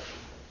satisfactory.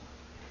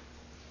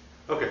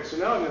 Okay, so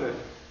now I'm going to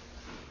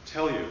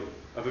tell you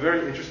of a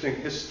very interesting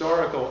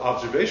historical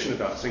observation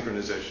about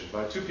synchronization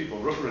by two people,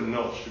 Ruffer and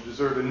Nulch, who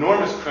deserve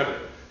enormous credit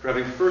for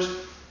having first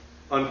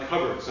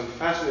uncovered some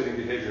fascinating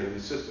behavior in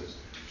these systems,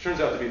 which turns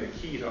out to be the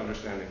key to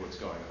understanding what's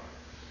going on.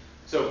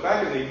 So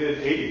back in the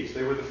mid-80s,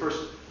 they were the first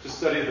to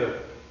study the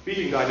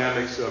beating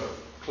dynamics of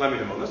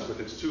Chlamydomonas with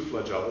its two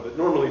flagella that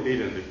normally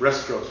beat in the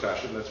breaststroke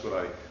fashion. That's what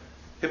I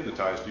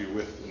hypnotized you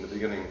with in the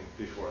beginning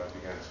before I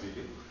began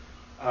speaking.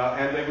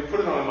 And they would put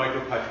it on a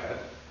micropipette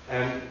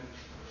and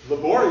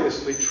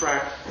laboriously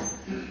track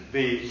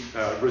the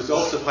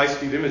results of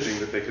high-speed imaging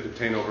that they could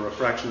obtain over a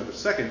fraction of a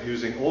second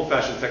using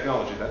old-fashioned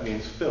technology. That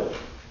means film.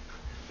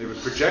 They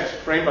would project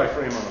frame by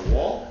frame on a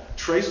wall,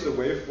 trace the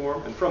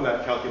waveform, and from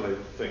that calculate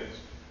things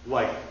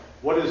like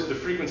what is the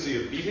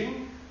frequency of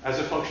beating as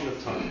a function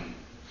of time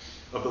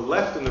of the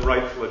left and the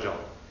right flagella.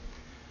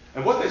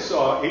 And what they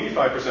saw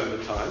 85% of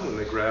the time when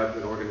they grabbed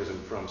an organism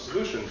from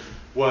solution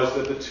was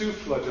that the two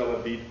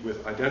flagella beat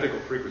with identical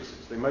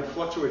frequencies. They might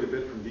fluctuate a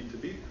bit from beat to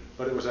beat,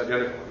 but it was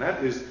identical. And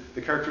that is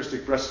the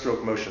characteristic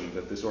breaststroke motion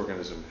that this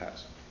organism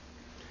has.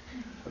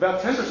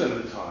 About 10%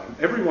 of the time,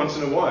 every once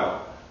in a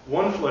while,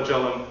 one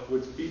flagellum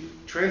would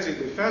beat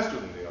transiently faster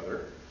than the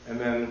other and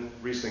then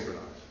resynchronize.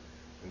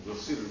 And we'll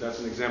see that that's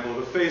an example of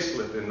a phase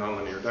slip in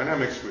nonlinear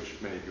dynamics, which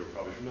many of you are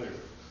probably familiar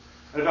with.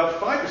 And about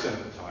 5%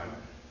 of the time,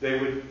 they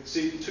would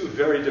see two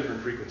very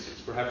different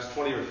frequencies, perhaps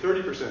 20 or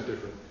 30%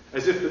 different,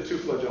 as if the two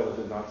flagella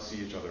did not see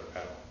each other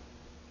at all.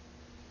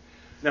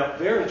 Now,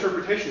 their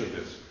interpretation of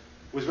this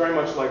was very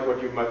much like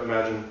what you might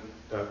imagine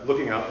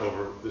looking out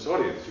over this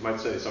audience. You might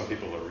say some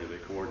people are really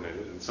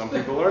coordinated and some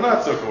people are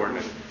not so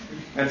coordinated.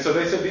 And so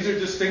they said these are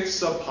distinct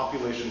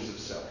subpopulations of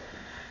cell.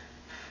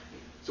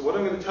 So what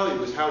I'm going to tell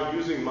you is how,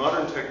 using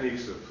modern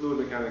techniques of fluid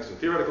mechanics and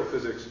theoretical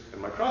physics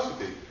and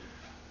microscopy,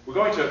 we're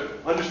going to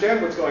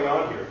understand what's going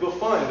on here. We'll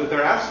find that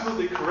they're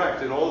absolutely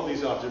correct in all of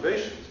these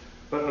observations,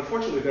 but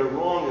unfortunately they're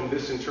wrong in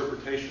this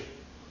interpretation.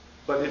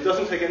 But it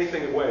doesn't take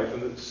anything away from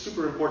the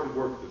super important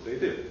work that they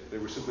did. They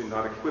were simply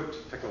not equipped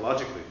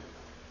technologically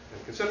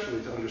and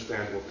conceptually to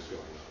understand what was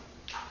going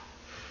on.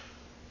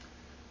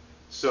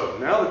 So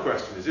now the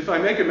question is, if I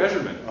make a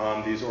measurement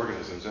on these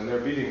organisms and their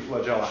beating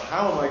flagella,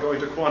 how am I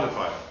going to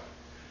quantify it?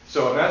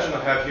 So imagine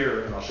I have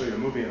here, and I'll show you a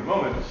movie in a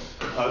moment,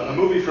 a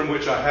movie from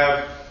which I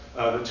have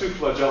the two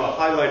flagella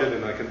highlighted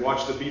and I can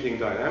watch the beating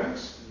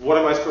dynamics. What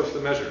am I supposed to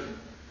measure?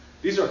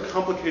 These are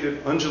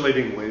complicated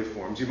undulating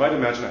waveforms. You might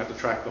imagine I have to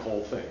track the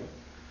whole thing.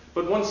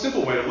 But one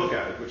simple way to look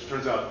at it, which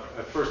turns out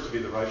at first to be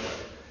the right way,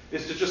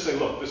 is to just say,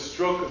 look, the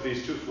stroke of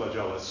these two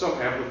flagella is some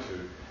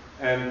amplitude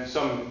and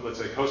some, let's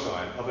say,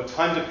 cosine of a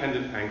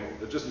time-dependent angle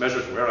that just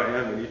measures where I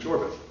am in each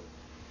orbit.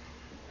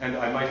 And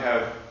I might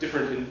have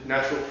different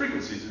natural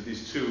frequencies of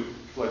these two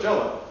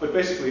flagella, but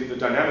basically the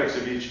dynamics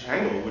of each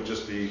angle would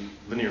just be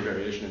linear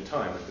variation in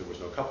time if there was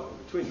no coupling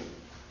between them.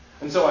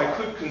 And so I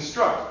could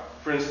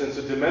construct, for instance,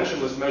 a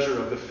dimensionless measure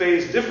of the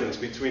phase difference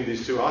between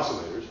these two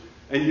oscillators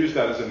and use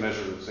that as a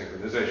measure of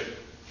synchronization.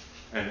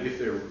 And if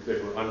they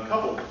were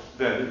uncoupled,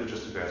 then it would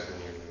just advance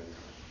linearly in time.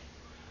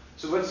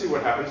 So let's see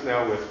what happens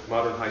now with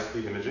modern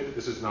high-speed imaging.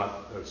 This is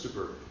not a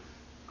super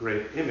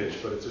great image,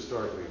 but it's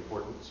historically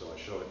important, so I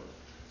show it.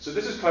 So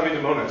this is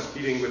Clavie-de-Mona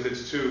speeding with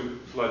its two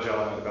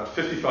flagella at about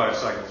 55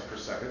 cycles per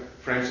second,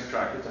 frame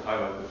subtracted to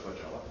highlight the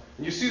flagella.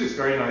 And you see this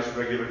very nice,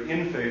 regular,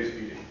 in-phase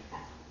beating.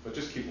 But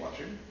just keep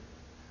watching.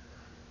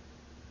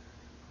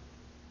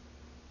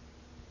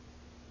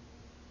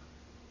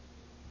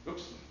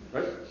 Oops,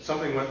 right?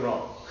 Something went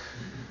wrong.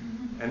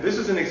 And this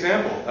is an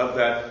example of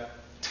that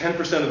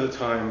 10% of the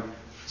time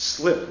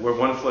slip where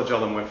one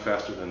flagellum went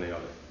faster than the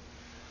other.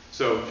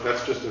 So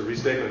that's just a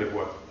restatement of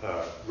what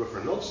Ruffer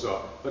and Nolch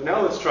saw. But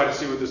now let's try to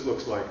see what this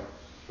looks like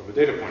from a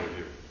data point of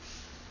view.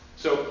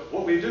 So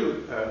what we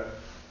do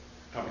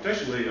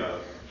computationally,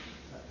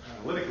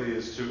 analytically,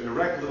 is to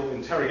erect little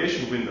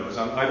interrogation windows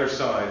on either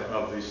side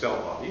of the cell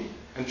body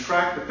and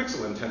track the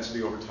pixel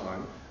intensity over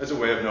time as a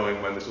way of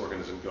knowing when this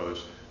organism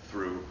goes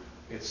through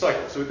its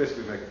cycle. So we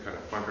basically make a kind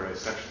of Poincare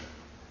section.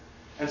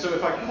 And so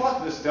if I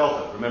plot this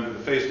delta, remember the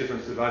phase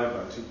difference divided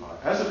by 2 pi,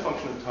 as a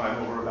function of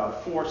time over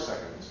about 4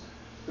 seconds,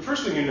 the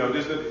first thing you note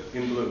is that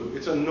in blue,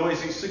 it's a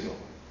noisy signal.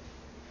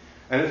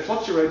 And it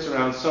fluctuates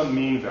around some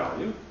mean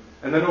value,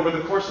 and then over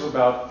the course of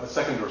about a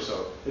second or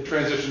so, it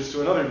transitions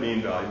to another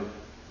mean value,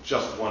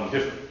 just one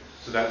different.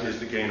 So that is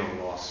the gain or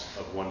loss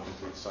of one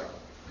complete cycle.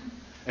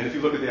 And if you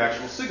look at the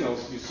actual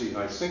signals, you see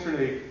nice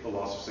synchrony, the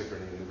loss of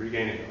synchrony, and the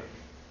regaining of it.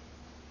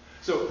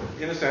 So,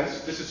 in a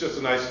sense, this is just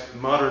a nice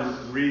modern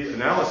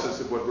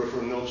reanalysis of what Ruffer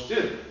and Nolch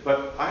did.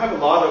 But I have a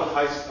lot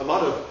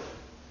of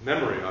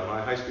memory on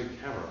my high-speed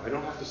camera. I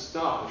don't have to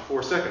stop at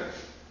 4 seconds.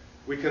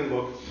 We can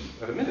look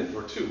at a minute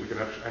or two. We can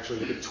actually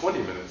look at 20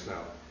 minutes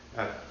now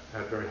at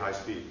very high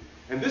speed.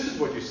 And this is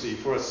what you see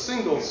for a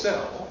single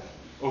cell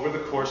over the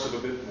course of a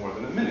bit more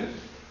than a minute.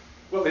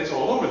 Well, it's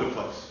all over the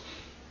place.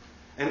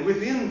 And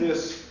within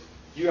this,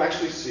 you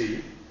actually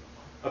see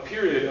a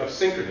period of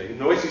synchrony,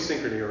 noisy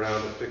synchrony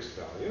around a fixed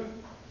value.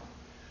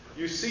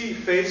 You see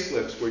phase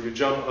slips where you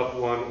jump up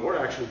one or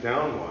actually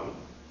down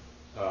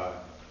one.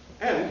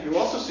 And you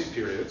also see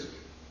periods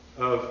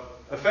of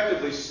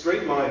effectively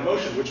straight line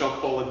motion, which I'll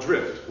call a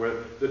drift, where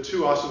the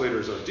two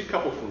oscillators are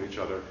decoupled from each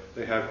other.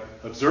 They have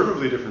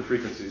observably different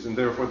frequencies, and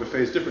therefore the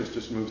phase difference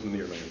just moves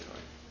linearly in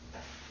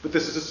time. But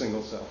this is a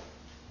single cell.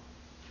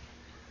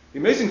 The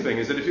amazing thing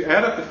is that if you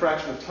add up the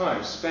fraction of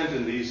time spent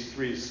in these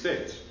three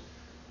states,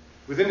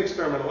 within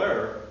experimental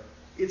error,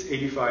 it's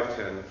 85,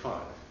 10, and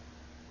 5,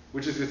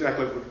 which is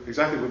exactly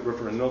what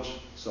Ruffer and Nolch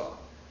saw.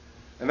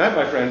 And that,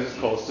 my friends, is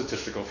called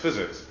statistical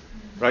physics,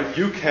 right?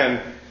 You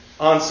can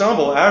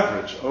ensemble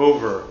average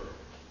over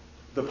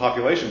the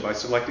population by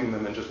selecting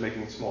them and just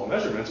making small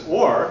measurements,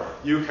 or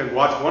you can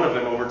watch one of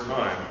them over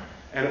time,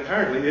 and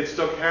apparently it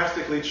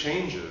stochastically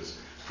changes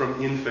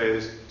from in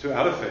phase to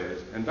out of phase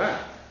and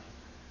back,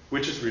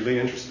 which is really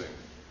interesting.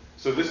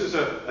 So this is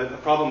a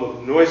problem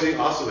of noisy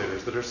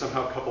oscillators that are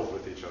somehow coupled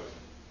with each other.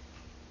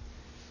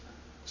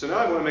 So now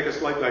I want to make a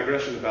slight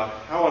digression about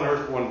how on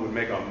earth one would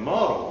make a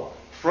model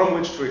from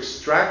which to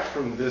extract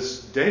from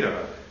this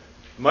data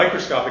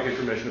microscopic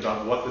information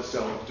about what the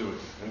cell is doing.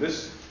 And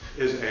this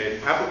is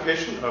an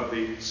application of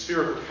the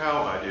spherical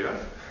cow idea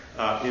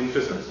in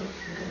physics.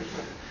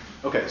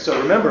 Okay,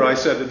 so remember I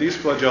said that these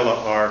flagella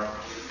are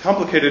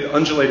complicated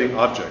undulating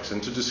objects,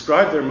 and to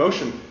describe their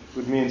motion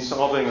would mean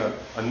solving a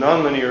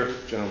nonlinear,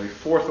 generally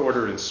fourth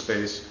order in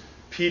space,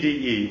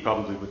 PDE,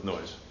 probably with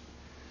noise.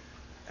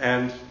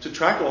 And to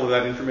track all of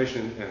that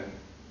information and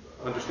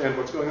understand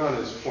what's going on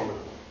is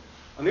formidable.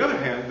 On the other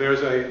hand,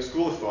 there's a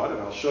school of thought,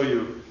 and I'll show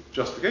you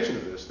justification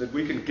of this, that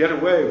we can get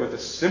away with a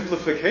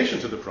simplification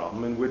to the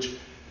problem in which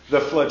the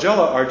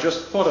flagella are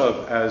just thought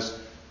of as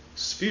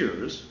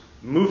spheres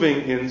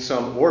moving in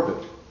some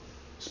orbit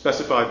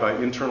specified by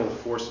internal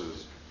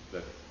forces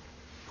that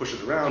push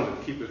it around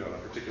and keep it on a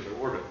particular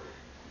orbit.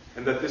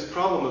 And that this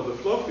problem of the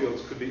flow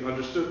fields could be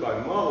understood by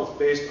models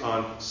based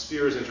on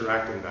spheres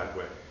interacting that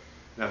way.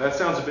 Now that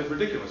sounds a bit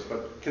ridiculous,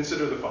 but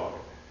consider the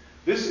following.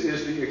 This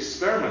is the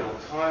experimental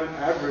time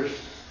average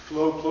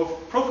flow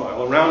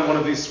profile around one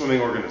of these swimming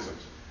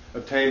organisms,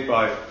 obtained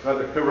by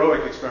rather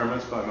heroic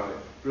experiments by my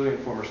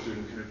brilliant former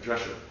student Peter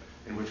Drescher,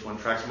 in which one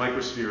tracks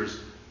microspheres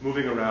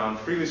moving around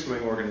freely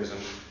swimming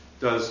organisms,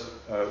 does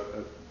a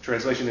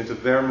translation into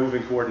their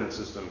moving coordinate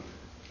system,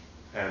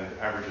 and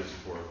averages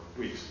for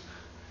weeks.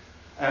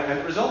 And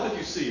the result that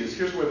you see is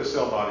here's where the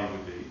cell body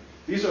would be.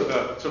 These are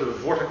the sort of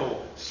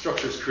vortical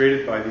structures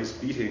created by these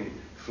beating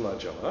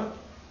flagella,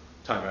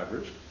 time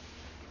average.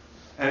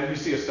 And you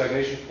see a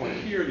stagnation point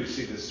here. You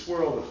see this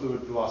swirl. The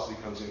fluid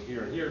velocity comes in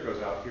here and here,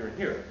 goes out here and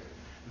here.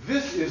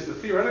 This is the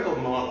theoretical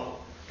model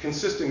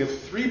consisting of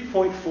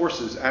 3-point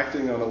forces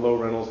acting on a low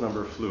Reynolds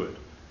number fluid.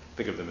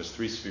 Think of them as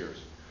three spheres.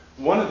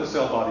 One at the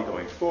cell body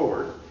going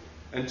forward,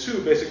 and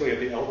two basically at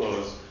the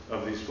elbows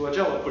of these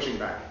flagella pushing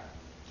back.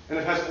 And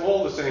it has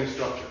all the same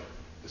structure.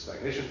 The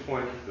stagnation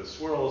point, the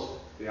swirls,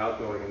 the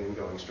outgoing and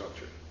ingoing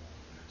structure.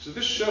 So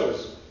this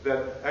shows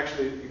that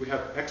actually we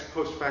have ex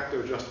post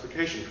facto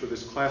justification for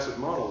this class of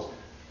models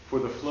for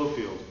the flow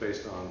fields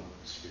based on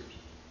spheres.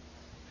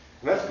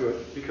 And that's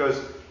good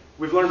because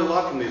we've learned a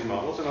lot from these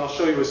models, and I'll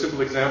show you a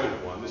simple example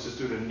of one. This is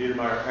due to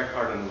Niedermeyer,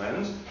 Eckhart, and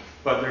Lenz,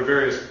 but there are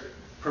various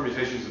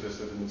permutations of this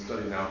that have been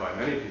studied now by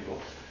many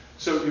people.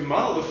 So you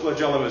model the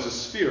flagellum as a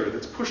sphere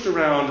that's pushed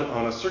around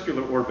on a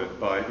circular orbit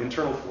by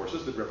internal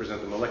forces that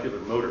represent the molecular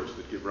motors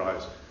that give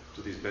rise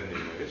to these bending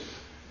waves.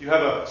 You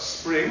have a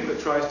spring that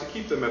tries to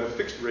keep them at a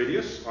fixed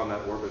radius on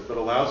that orbit but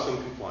allows some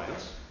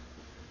compliance.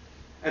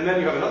 And then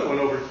you have another one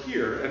over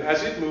here, and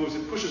as it moves,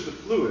 it pushes the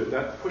fluid.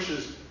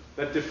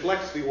 That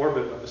deflects the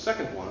orbit of the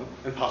second one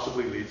and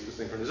possibly leads to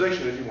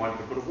synchronization. If you want,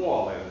 you can put a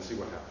wall in and see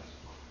what happens.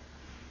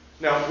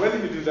 Now, whether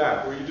you do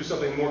that or you do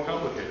something more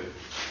complicated,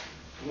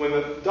 when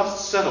the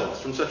dust settles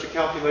from such a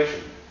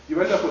calculation,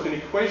 you end up with an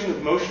equation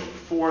of motion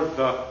for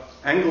the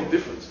angle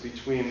difference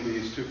between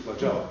these two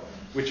flagella,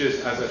 which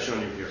is, as I've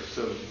shown you here.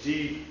 So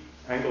d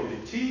angle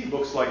dt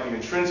looks like the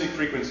intrinsic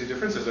frequency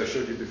difference, as I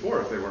showed you before,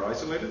 if they were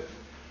isolated,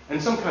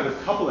 and some kind of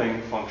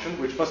coupling function,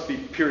 which must be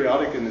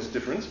periodic in this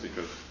difference,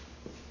 because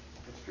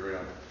it's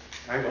periodic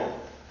angle,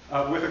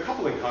 with a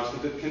coupling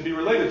constant that can be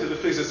related to the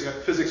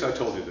physics I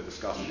told you, the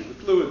viscosity of the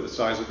fluid, the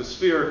size of the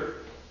sphere,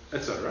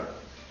 etc.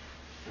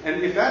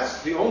 And if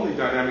that's the only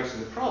dynamics in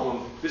the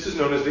problem, this is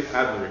known as the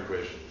Adler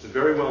equation. It's a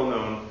very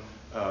well-known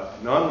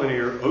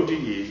nonlinear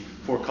ODE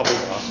for coupled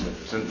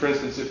oscillators. And for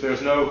instance, if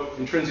there's no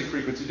intrinsic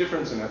frequency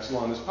difference and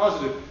epsilon is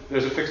positive,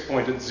 there's a fixed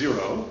point at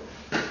 0,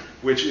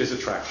 which is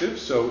attractive.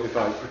 So if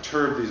I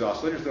perturb these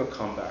oscillators, they'll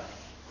come back.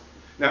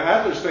 Now,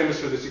 Adler's famous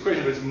for this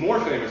equation, but it's more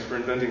famous for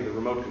inventing the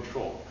remote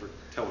control for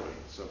television.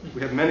 So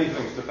we have many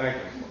things to thank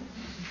him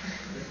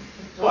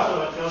for.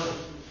 But,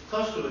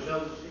 Close to each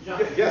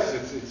other. yes,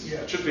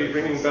 it should be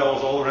ringing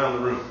bells all around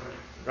the room.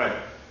 Right.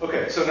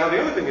 Okay, so now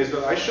the other thing is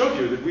that I showed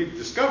you that we've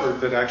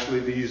discovered that actually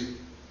these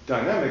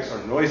dynamics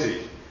are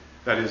noisy.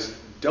 That is,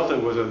 delta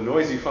was a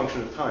noisy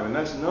function of time, and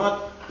that's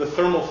not the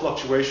thermal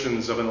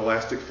fluctuations of an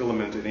elastic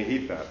filament in a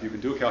heat bath. You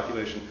can do a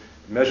calculation,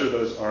 measure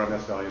those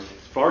RMS values.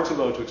 It's far too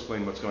low to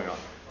explain what's going on.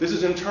 This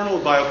is internal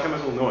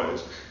biochemical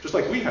noise, just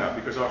like we have,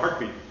 because our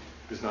heartbeat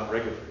is not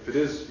regular. If it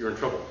is, you're in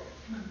trouble.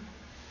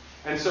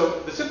 And so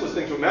the simplest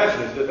thing to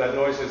imagine is that that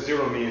noise has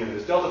zero mean and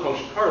is delta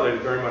function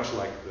correlated very much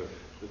like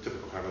the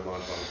typical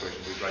Hammond-Lonnebaum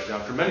equation we write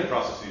down for many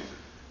processes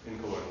in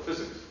colloidal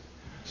physics.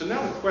 So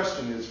now the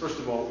question is, first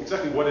of all,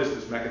 exactly what is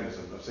this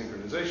mechanism of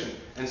synchronization?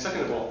 And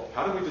second of all,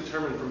 how do we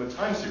determine from a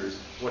time series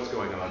what's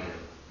going on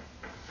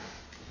here?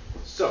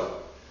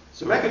 So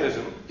the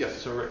mechanism,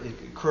 yes? So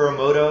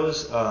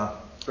Kuramoto's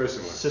very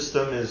similar.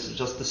 System is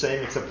just the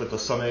same except with the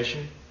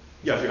summation?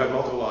 Yeah, if you have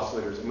multiple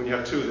oscillators, and when you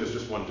have two, there's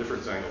just one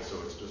difference angle, so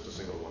it's just a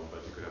single one,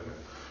 but you could have many.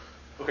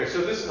 Okay,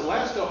 so this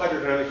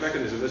elasto-hydrodynamic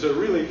mechanism is a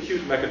really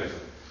cute mechanism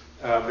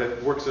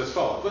that works as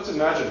follows. Let's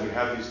imagine we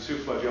have these two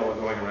flagella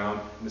going around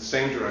in the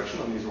same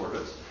direction on these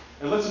orbits,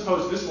 and let's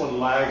suppose this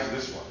one lags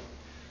this one.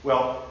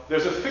 Well,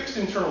 there's a fixed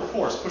internal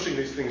force pushing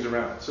these things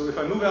around. So if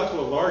I move out to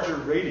a larger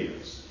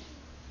radius,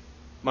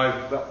 my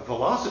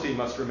velocity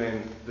must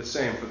remain the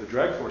same for the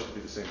drag force to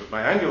be the same, but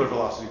my angular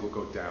velocity will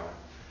go down.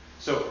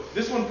 So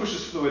this one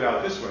pushes fluid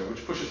out this way,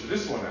 which pushes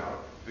this one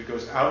out. If it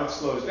goes out, it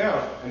slows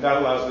down, and that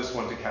allows this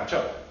one to catch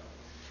up.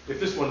 If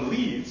this one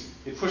leads,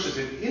 it pushes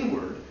it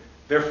inward,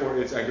 therefore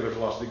its angular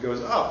velocity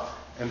goes up,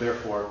 and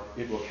therefore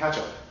it will catch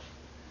up.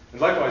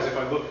 And likewise, if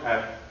I look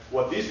at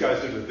what these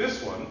guys do to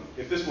this one,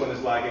 if this one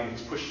is lagging,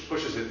 it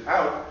pushes it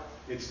out,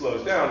 it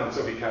slows down, and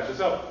so he catches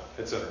up,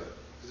 etc.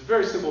 It's a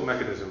very simple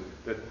mechanism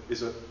that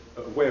is a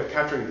way of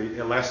capturing the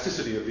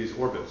elasticity of these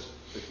orbits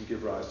that can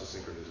give rise to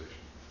synchronization.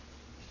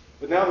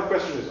 But now the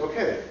question is,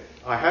 okay,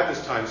 I had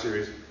this time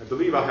series. I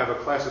believe I have a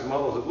class of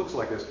models that looks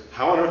like this.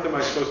 How on earth am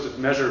I supposed to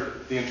measure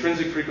the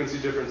intrinsic frequency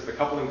difference, the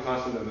coupling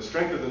constant, and the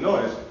strength of the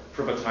noise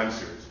from a time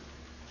series?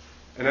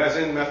 And as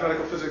in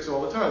mathematical physics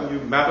all the time,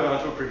 you map it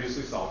onto a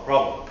previously solved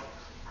problem.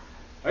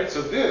 Right?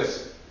 So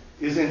this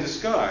is in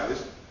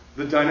disguise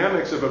the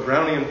dynamics of a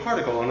Brownian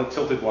particle on a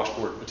tilted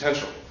washboard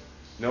potential.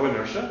 No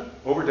inertia,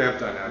 overdamped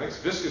dynamics,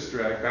 viscous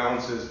drag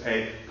balances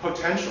a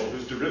potential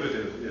whose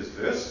derivative is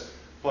this,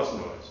 plus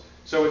noise.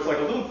 So it's like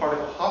a little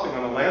particle hopping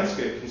on a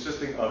landscape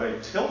consisting of a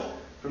tilt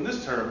from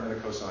this term and a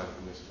cosine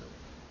from this term.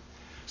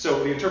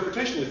 So the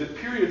interpretation is that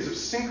periods of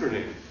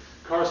synchrony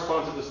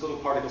correspond to this little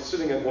particle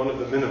sitting at one of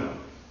the minima.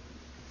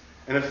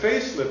 And a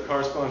phase slip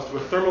corresponds to a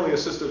thermally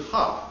assisted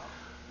hop,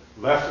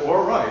 left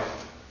or right,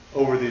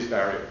 over these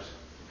barriers.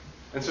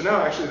 And so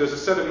now actually there's a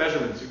set of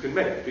measurements you can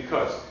make,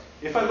 because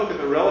if I look at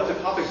the relative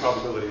hopping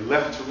probability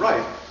left to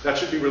right, that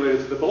should be related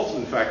to the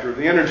Boltzmann factor of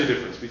the energy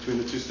difference between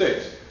the two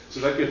states. So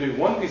that gives me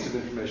one piece of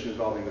information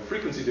involving the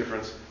frequency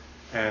difference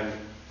and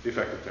the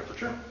effective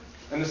temperature.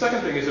 And the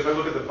second thing is if I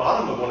look at the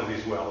bottom of one of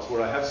these wells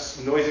where I have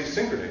noisy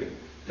synchrony,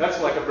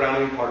 that's like a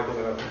Brownian particle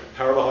in a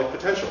parabolic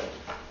potential.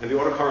 And the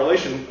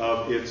autocorrelation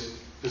of its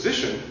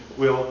position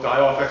will die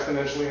off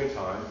exponentially in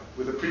time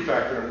with a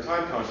prefactor and a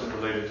time constant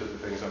related to the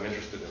things I'm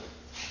interested in.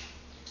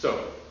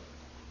 So,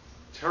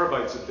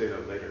 terabytes of data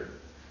later,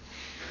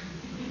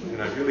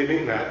 and I really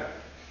mean that,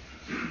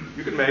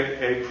 you could make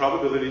a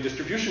probability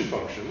distribution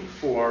function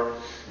for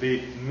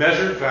the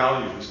measured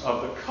values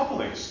of the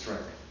coupling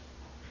strength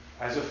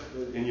as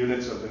in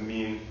units of the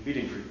mean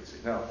beating frequency.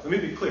 Now, let me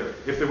be clear.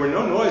 If there were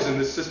no noise in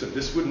this system,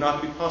 this would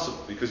not be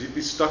possible because you'd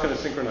be stuck in a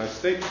synchronized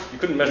state. You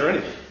couldn't measure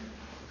anything.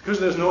 Because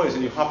there's noise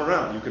and you hop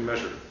around, you can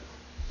measure it.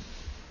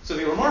 So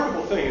the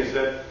remarkable thing is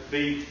that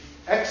the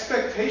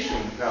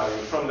expectation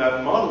value from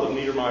that model of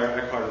Niedermeyer,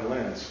 Eckhart, and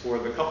Lanz for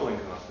the coupling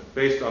constant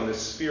based on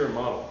this sphere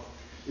model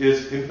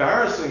is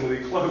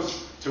embarrassingly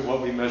close to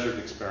what we measured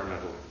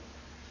experimentally.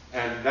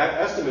 And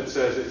that estimate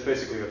says it's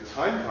basically a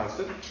time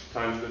constant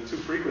times the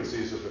two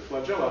frequencies of the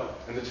flagella,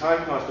 and the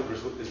time constant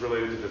is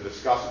related to the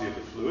viscosity of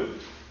the fluid,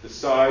 the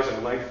size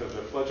and length of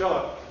the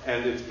flagella,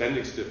 and its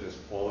bending stiffness,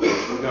 all of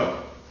which we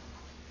know.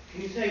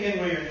 Can you say again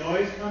where your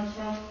noise comes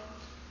from?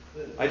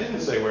 I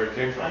didn't say where it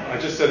came from. I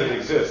just said it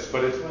exists,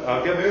 but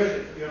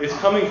it's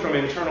coming from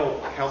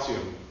internal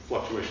calcium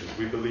fluctuations,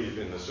 we believe,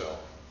 in the cell.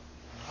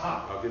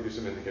 I'll give you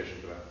some indication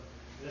for that.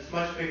 And it's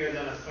much bigger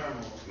than a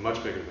thermal.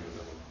 Much bigger than a thermal.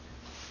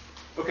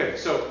 Okay,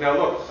 so now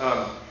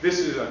look, this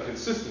is a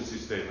consistency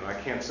statement. I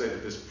can't say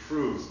that this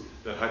proves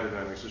that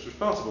hydrodynamics is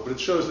responsible, but it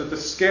shows that the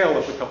scale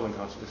of the coupling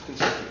constant is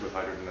consistent with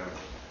hydrodynamics.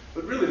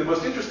 But really, the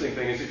most interesting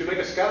thing is if you make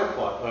a scatter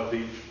plot of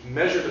the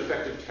measured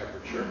effective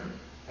temperature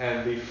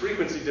and the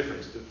frequency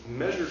difference, the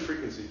measured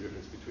frequency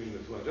difference between the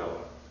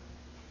flagella,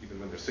 even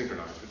when they're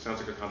synchronized. It sounds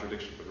like a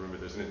contradiction, but remember,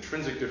 there's an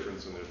intrinsic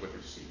difference and there's what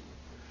you see.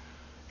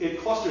 It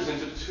clusters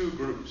into two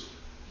groups.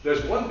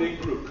 There's one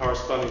big group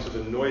corresponding to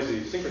the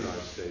noisy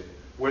synchronized state,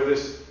 where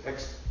this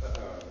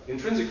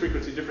intrinsic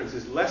frequency difference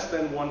is less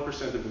than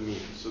 1% of the mean.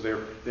 So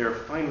they're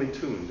finely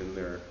tuned in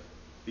their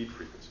beat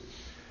frequencies.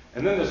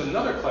 And then there's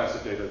another class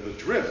of data, the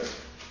drift,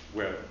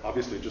 where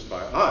obviously just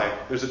by eye,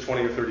 there's a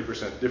 20 or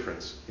 30%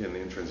 difference in the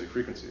intrinsic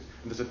frequencies.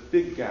 And there's a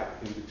big gap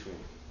in between.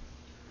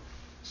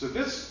 So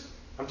this,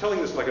 I'm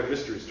telling this like a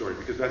mystery story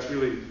because that's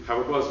really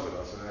how it was with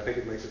us, and I think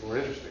it makes it more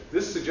interesting.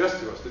 This suggests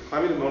to us that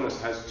Chlamydomonas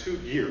has two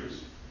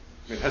gears.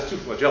 I mean, it has two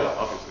flagella,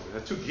 obviously, but it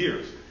has two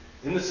gears,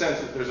 in the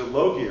sense that there's a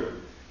low gear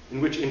in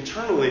which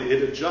internally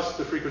it adjusts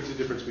the frequency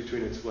difference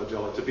between its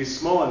flagella to be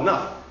small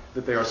enough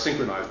that they are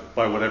synchronized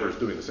by whatever is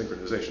doing the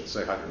synchronization,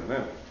 say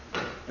hydrodynamics.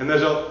 And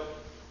there's a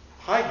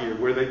high gear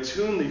where they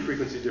tune the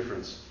frequency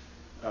difference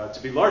to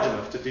be large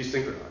enough to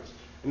desynchronize.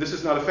 And this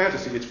is not a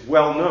fantasy. It's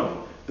well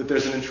known that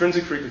there's an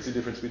intrinsic frequency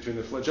difference between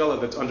the flagella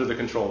that's under the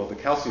control of the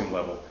calcium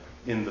level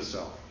in the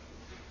cell.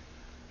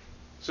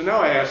 So now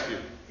I ask you,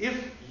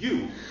 if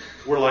you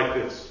were like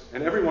this,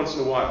 and every once in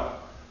a while,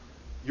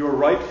 your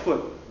right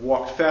foot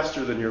walked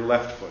faster than your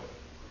left foot,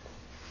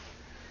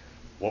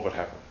 what would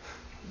happen?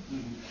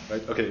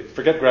 Right? Okay,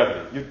 forget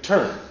gravity. You'd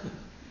turn,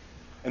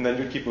 and then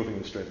you'd keep moving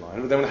in a straight line.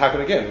 And then it would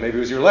happen again. Maybe it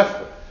was your left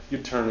foot.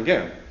 You'd turn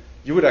again.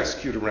 You would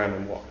execute a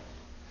random walk.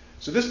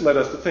 So this led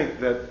us to think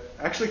that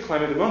actually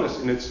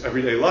Chlamydomonas in its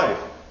everyday life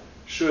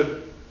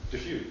should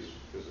diffuse,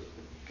 because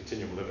a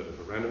continuum limit of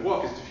a random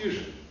walk is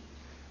diffusion.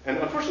 And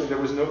unfortunately, there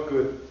was no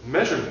good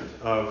measurement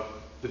of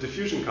the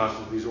diffusion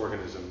constant of these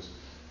organisms,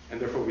 and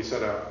therefore we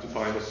set out to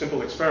find a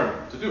simple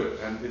experiment to do it.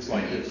 And it's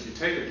like this. You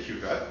take a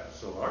cuvette,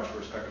 so large for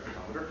a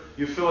spectrophotometer,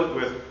 you fill it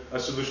with a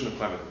solution of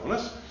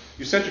Chlamydomonas,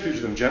 you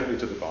centrifuge them gently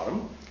to the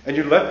bottom, and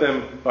you let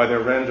them, by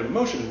their random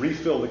motion,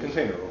 refill the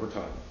container over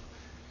time.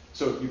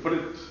 So you put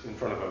it in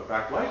front of a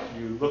backlight,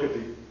 you look at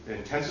the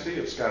intensity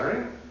of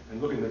scattering, and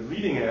look at the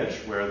leading edge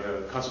where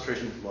the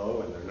concentration is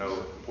low and there are no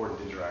important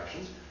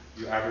interactions.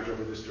 You average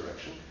over this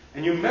direction,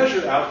 and you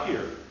measure out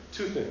here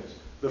two things: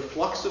 the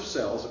flux of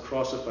cells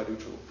across a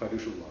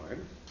fiducial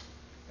line,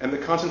 and the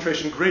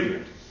concentration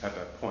gradient at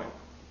that point.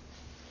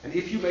 And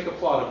if you make a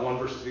plot of one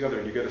versus the other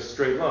and you get a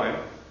straight line,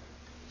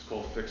 it's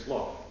called fixed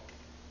law.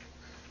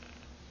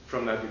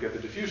 From that, you get the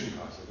diffusion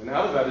constant. And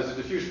out of that is a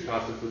diffusion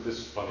constant with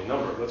this funny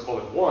number. Let's call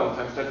it 1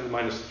 times 10 to the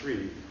minus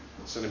 3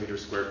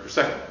 centimeters squared per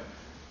second.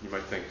 You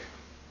might think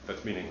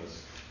that's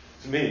meaningless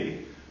to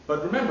me.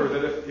 But remember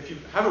that if you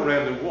have a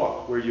random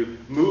walk where you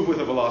move with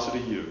a velocity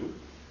u,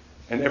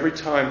 and every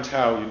time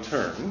tau you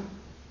turn,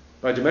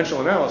 by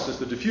dimensional analysis,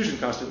 the diffusion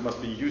constant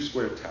must be u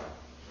squared tau.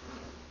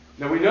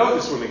 Now we know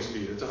the swimming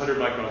speed. It's 100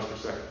 microns per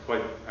second,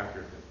 quite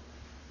accurately.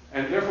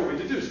 And therefore we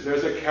deduce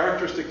there's a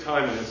characteristic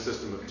time in this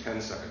system of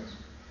 10 seconds.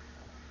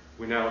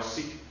 We now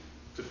seek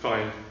to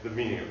find the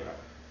meaning of that.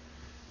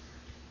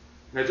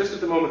 Now, just at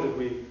the moment that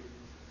we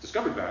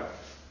discovered that,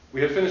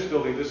 we had finished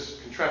building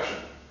this contraption.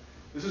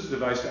 This is a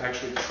device to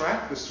actually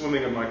track the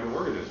swimming of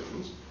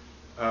microorganisms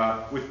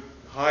with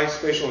high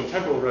spatial and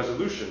temporal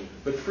resolution,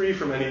 but free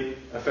from any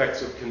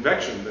effects of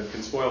convection that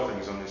can spoil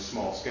things on this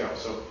small scale.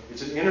 So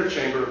it's an inner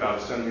chamber about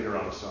 1 centimeter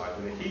on the side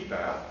in a heat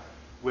bath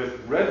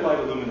with red light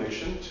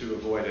illumination to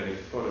avoid any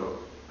photo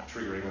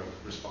triggering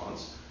of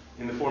response,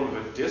 in the form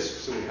of a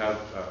disk, so we have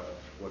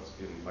what's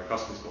in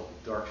microscopy is called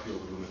dark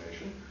field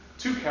illumination.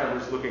 2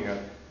 cameras looking at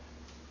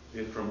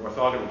it from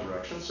orthogonal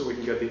directions so we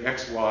can get the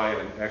x, y,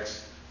 and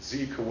x,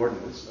 z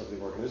coordinates of the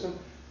organism,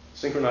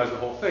 synchronize the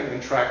whole thing,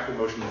 and track the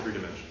motion in 3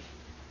 dimensions.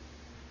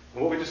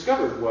 And what we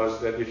discovered was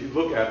that if you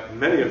look at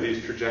many of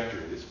these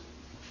trajectories,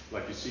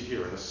 like you see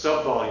here in the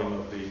subvolume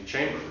of the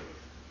chamber,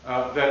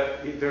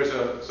 that there's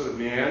a sort of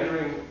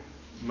meandering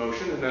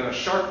motion and then a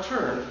sharp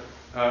turn,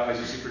 as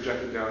you see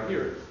projected down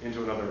here,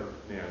 into another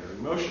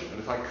meandering motion. And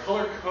if I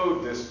color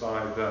code this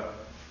by the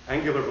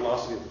angular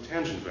velocity of the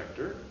tangent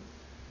vector,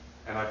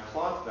 and I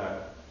plot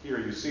that, here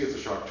you see it's a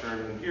sharp turn,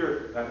 and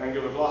here that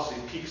angular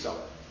velocity peaks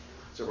up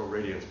several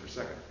radians per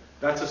second.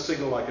 That's a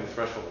signal I can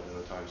threshold in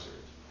a time series.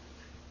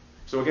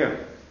 So again,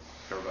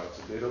 terabytes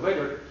of data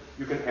later,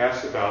 you can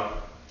ask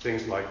about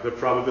things like the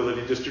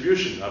probability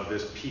distribution of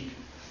this peak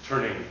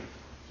turning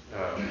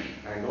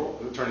angle,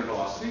 the turning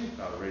velocity,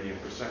 about a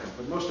radian per second.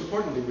 But most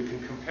importantly, we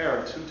can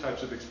compare 2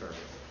 types of experiments.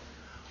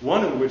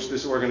 One in which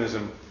this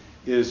organism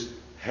is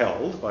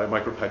held by a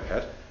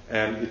micropipette,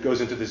 and it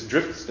goes into this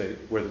drift state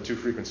where the 2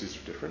 frequencies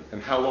are different.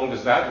 And how long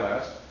does that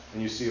last?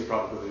 And you see a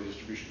probability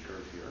distribution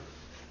curve here.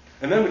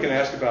 And then we can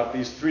ask about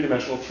these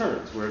 3-dimensional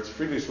turns, where it's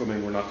freely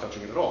swimming, we're not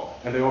touching it at all,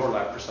 and they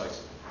overlap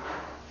precisely.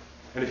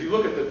 And if you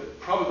look at the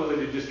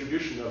probability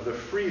distribution of the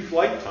free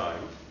flight time,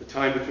 the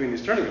time between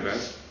these turning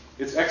events,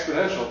 it's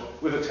exponential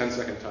with a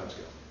 10-second time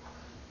scale.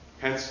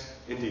 Hence,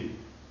 indeed,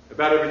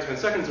 about every 10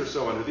 seconds or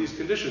so under these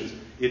conditions,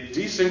 it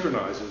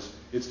desynchronizes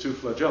its 2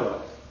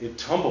 flagella, it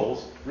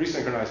tumbles,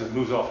 resynchronizes,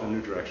 moves off in a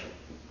new direction.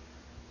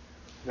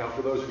 Now,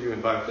 for those of you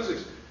in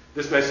biophysics,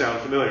 this may sound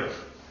familiar.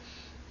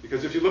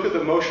 Because if you look at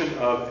the motion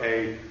of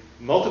a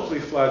multiply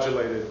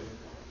flagellated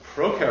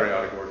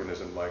prokaryotic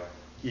organism like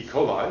E.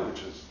 coli,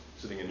 which is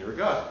sitting in your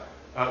gut,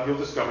 you'll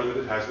discover that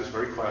it has this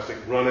very classic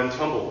run and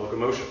tumble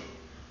locomotion.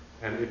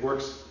 And it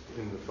works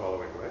in the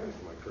following way.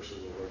 My cursor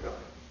will work up.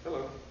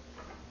 Hello.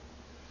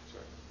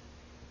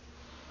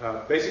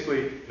 Sorry.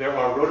 Basically, there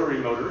are rotary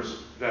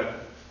motors that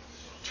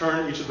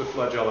turn each of the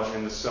flagella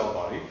in the cell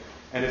body.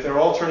 And if they're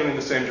all turning in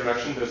the same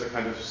direction, there's a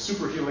kind of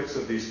superhelix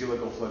of these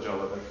helical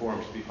flagella that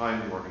forms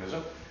behind the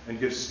organism and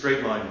gives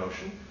straight line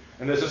motion.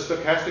 And there's a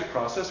stochastic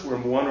process where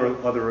one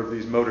or other of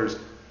these motors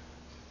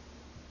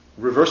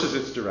reverses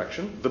its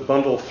direction, the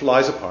bundle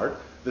flies apart,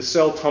 the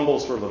cell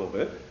tumbles for a little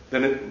bit,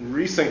 then it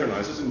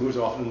resynchronizes and moves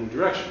off in a new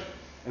direction.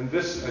 And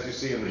this, as you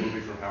see in the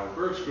movie from Howard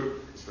Berg's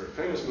group, this very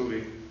famous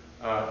movie,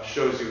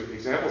 shows you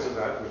examples of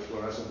that with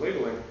fluorescent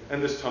labeling,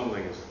 and this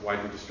tumbling is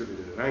widely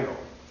distributed at an angle.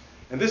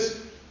 And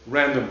this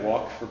random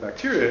walk for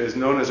bacteria is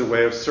known as a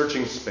way of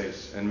searching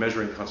space and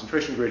measuring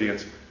concentration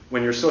gradients.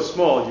 When you're so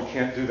small, you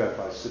can't do that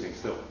by sitting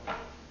still.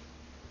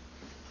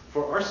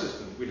 For our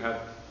system, we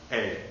have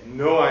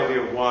no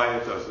idea why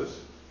it does this.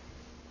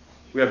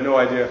 We have no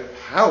idea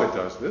how it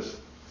does this.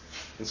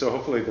 And so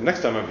hopefully the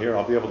next time I'm here,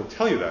 I'll be able to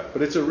tell you that.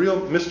 But it's a real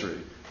mystery.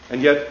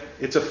 And yet,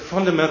 it's a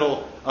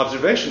fundamental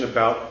observation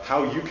about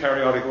how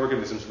eukaryotic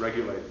organisms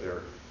regulate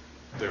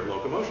their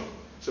locomotion.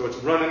 So it's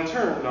run and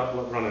turn, not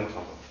run and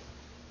tumble.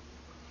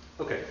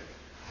 Okay.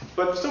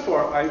 But so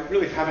far, I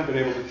really haven't been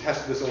able to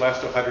test this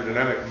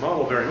elastohydrodynamic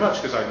model very much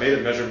because I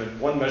made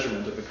one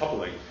measurement of the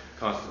coupling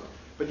constant.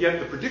 But yet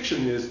the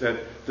prediction is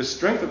that the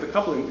strength of the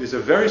coupling is a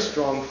very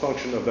strong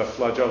function of the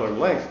flagellar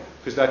length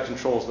because that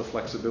controls the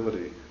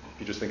flexibility. If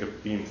you just think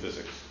of beam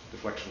physics,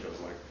 deflection goes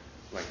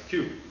like a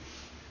cube.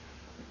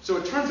 So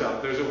it turns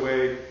out there's a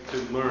way to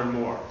learn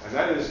more, and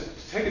that is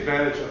to take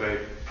advantage of a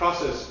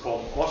process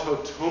called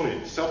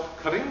autotomy,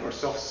 self-cutting or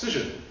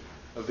self-scission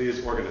of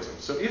these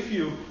organisms. So if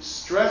you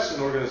stress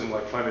an organism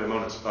like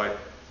Chlamydomonas by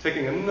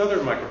taking another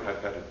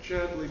micropipette and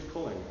gently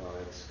pulling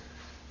on its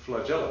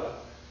flagella,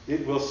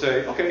 it will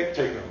say, okay,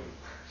 take them.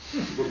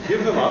 It will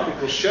give them up, it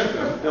will shed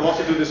them. They'll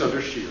also do this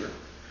under shear.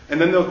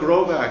 And then they'll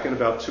grow back in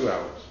about 2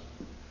 hours.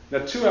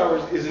 Now, 2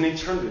 hours is an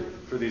eternity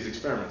for these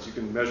experiments. You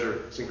can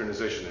measure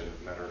synchronization in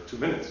a matter of 2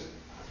 minutes.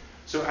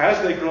 So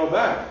as they grow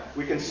back,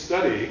 we can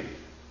study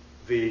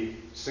the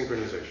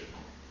synchronization.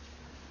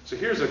 So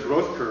here's a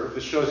growth curve.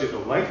 This shows you the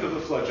length of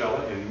the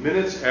flagella in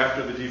minutes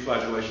after the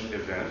deflagellation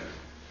event.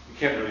 You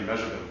can't really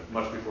measure them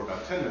much before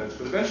about 10 minutes,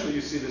 but eventually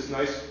you see this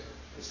nice,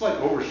 it's like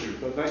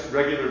overshoot, but nice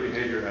regular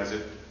behavior as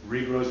it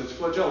regrows its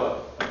flagella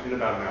in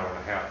about an hour and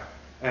a half.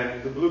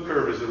 And the blue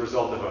curve is the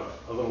result of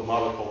a little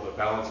model called the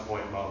balance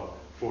point model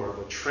for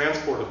the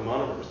transport of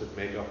monomers that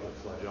make up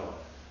the flagella.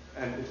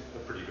 And it's a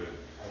pretty good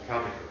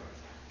accounting for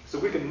that. So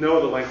we can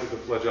know the length of the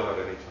flagella at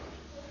any time.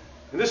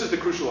 And this is the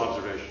crucial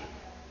observation.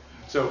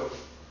 So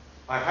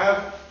I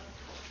have,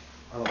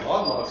 on a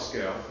log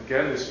scale,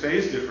 again, this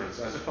phase difference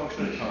as a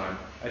function of time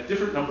at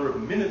different number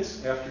of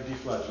minutes after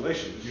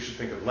deflagellation, but you should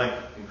think of length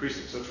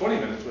increasing. So 20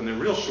 minutes, when they're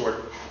real short,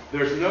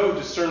 there's no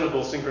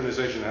discernible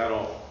synchronization at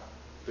all.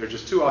 They're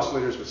just 2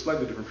 oscillators with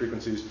slightly different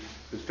frequencies.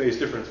 The phase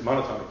difference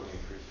monotonically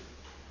increases.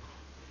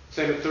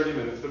 Same at 30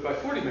 minutes, but by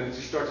 40 minutes,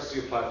 you start to see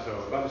a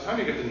plateau. By the time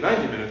you get to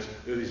 90 minutes,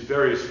 there are these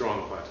very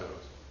strong plateaus.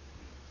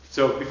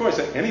 So before I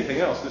say anything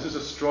else, this is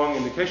a strong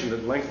indication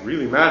that length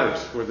really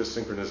matters for this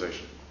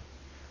synchronization,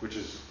 which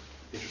is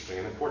interesting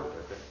and important,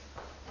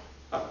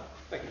 I think.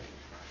 Thank you.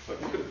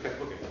 But you could have kept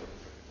looking.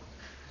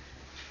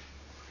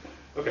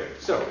 Okay,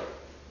 so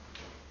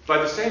by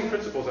the same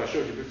principles I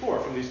showed you before,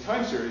 from these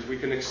time series, we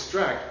can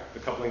extract the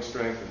coupling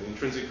strength and the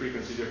intrinsic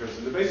frequency difference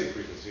and the basic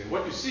frequency. And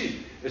what you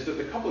see is that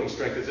the coupling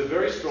strength is a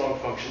very strong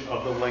function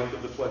of the length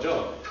of the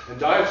flagellum and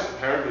dives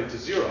apparently to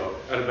 0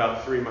 at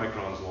about 3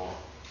 microns long.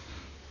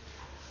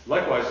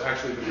 Likewise,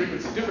 actually, the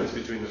frequency difference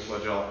between the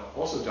flagella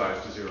also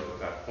dives to 0 at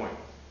that point.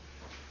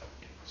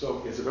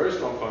 So it's a very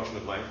strong function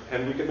of length,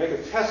 and we can make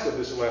a test of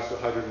this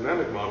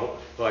elastohydrodynamic model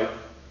by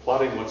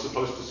plotting what's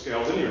supposed to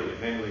scale linearly,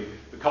 namely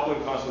the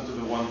coupling constant to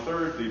the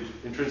 1/3,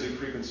 the intrinsic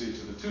frequency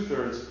to the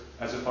 2/3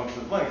 as a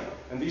function of length.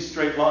 And these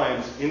straight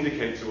lines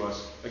indicate to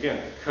us,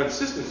 again,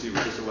 consistency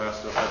with this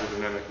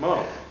elastohydrodynamic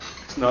model.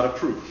 It's not a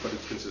proof, but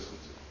it's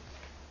consistency.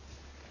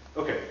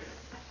 Okay,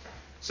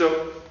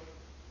 so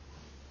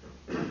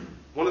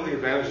one of the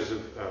advantages of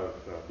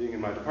being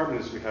in my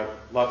department is we have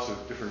lots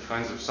of different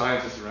kinds of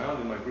scientists around.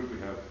 In my group, we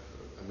have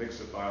a mix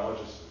of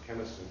biologists, and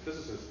chemists, and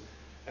physicists.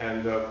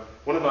 And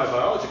one of my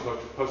biology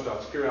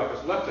postdocs,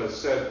 Kyriakos Leptos,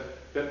 said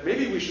that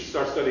maybe we should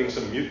start studying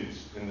some mutants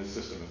in this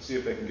system and see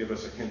if they can give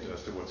us a hint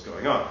as to what's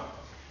going on.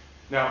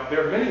 Now,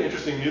 there are many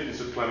interesting mutants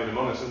of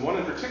Chlamydomonas, and one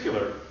in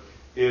particular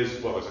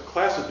is a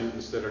class of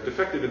mutants that are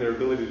defective in their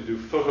ability to do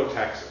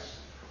phototaxis,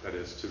 that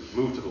is, to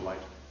move to the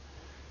light.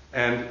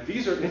 And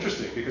these are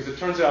interesting because it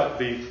turns out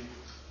the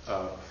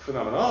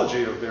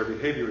phenomenology of their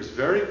behavior is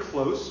very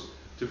close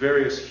to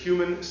various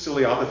human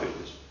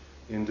ciliopathies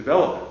in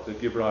development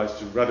that give rise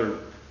to rather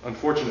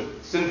unfortunate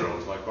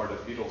syndromes like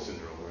Bardet-Biedl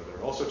syndrome, where there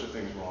are all sorts of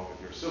things wrong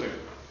with your cilia.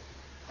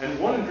 And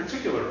one in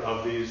particular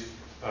of these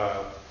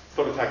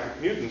phototactic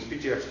mutants,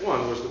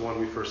 PTX1, was the one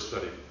we first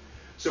studied.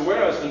 So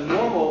whereas the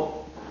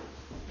normal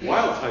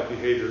wild-type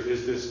behavior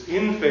is this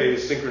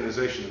in-phase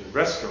synchronization and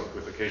rest stroke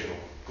with occasional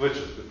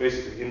glitches, but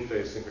basically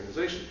in-phase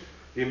synchronization,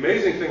 the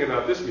amazing thing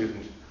about this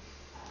mutant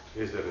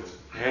is that it's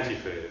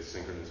anti-phase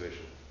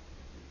synchronization.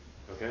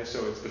 Okay,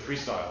 so it's the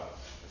freestyle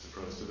as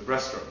opposed to the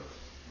breaststroke.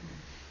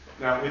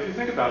 Now, if you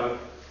think about it,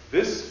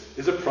 this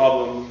is a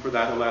problem for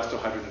that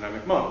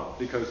elastohydrodynamic model,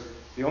 because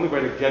the only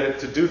way to get it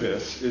to do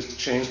this is to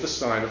change the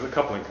sign of the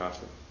coupling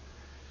constant.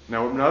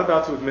 Now, we're not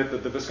about to admit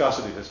that the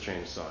viscosity has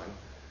changed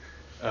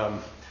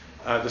sign.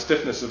 The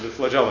stiffness of the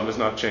flagellum has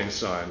not changed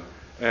sign.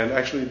 And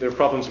actually, there are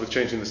problems with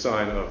changing the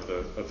sign of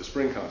the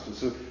spring constant.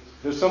 So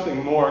there's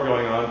something more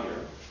going on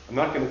here. I'm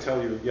not going to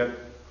tell you yet.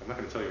 I'm not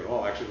going to tell you at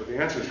all, actually, what the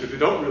answer is, because we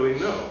don't really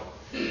know.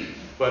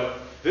 But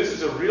this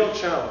is a real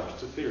challenge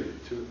to theory,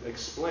 to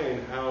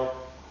explain how,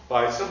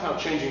 by somehow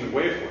changing the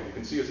waveform, you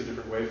can see it's a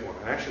different waveform,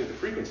 and actually the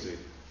frequency,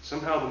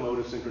 somehow the mode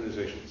of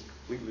synchronization is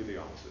completely the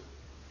opposite.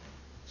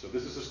 So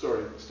this is a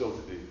story still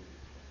to be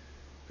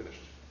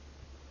finished.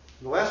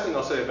 And the last thing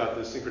I'll say about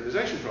this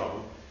synchronization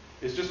problem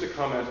is just a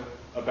comment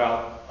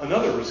about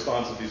another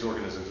response of these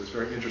organisms that's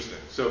very interesting.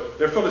 So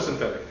they're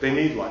photosynthetic. They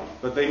need light.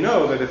 But they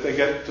know that if they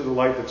get to the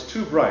light that's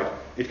too bright,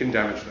 it can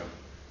damage them.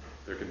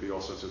 There can be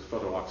all sorts of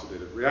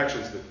photooxidative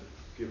reactions that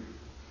give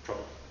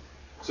trouble.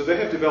 So they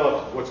have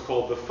developed what's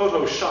called the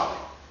photoshock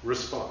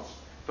response.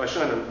 If I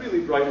shine a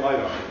really bright light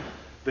on them,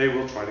 they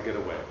will try to get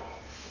away.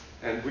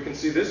 And we can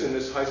see this in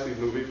this high-speed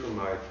movie from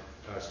my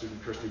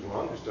student Kirsty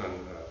Wan, who's done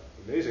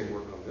amazing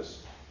work on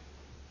this.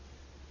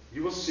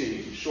 You will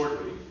see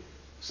shortly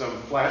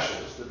some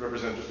flashes that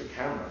represent just a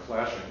camera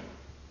flashing.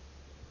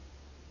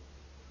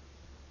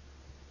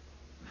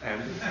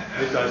 And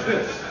it does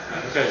this.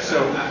 Okay,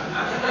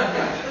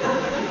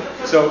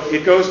 so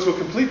it goes to a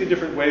completely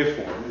different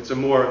waveform. It's a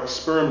more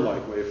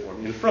sperm-like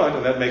waveform in front,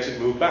 and that makes it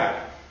move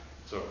back.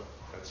 So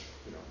that's,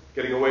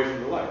 getting away from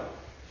the light.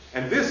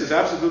 And this is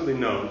absolutely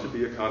known to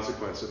be a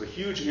consequence of a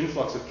huge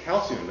influx of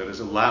calcium that is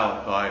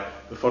allowed by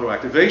the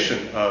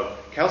photoactivation of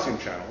calcium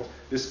channels.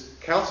 This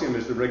calcium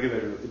is the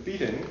regulator of the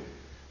beating,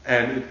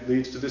 and it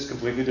leads to this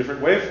completely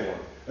different waveform.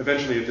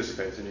 Eventually it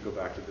dissipates and you go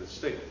back to this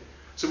state.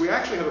 So we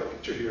actually have a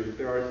picture here that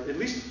there are at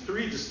least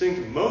 3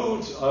 distinct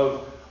modes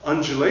of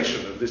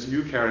undulation of this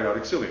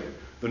eukaryotic cilium.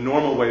 The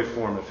normal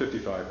waveform at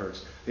 55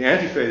 hertz, the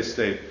antiphase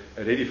state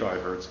at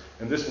 85 hertz,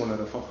 and this one at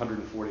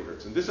 140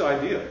 hertz. And this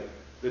idea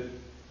that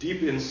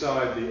deep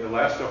inside the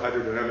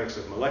elastohydrodynamics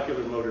of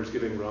molecular motors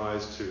giving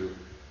rise to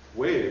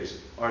waves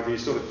are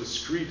these sort of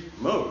discrete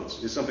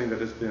modes is something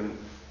that has been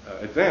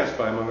advanced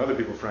by, among other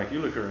people, Frank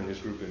Ulicker and his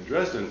group in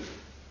Dresden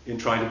in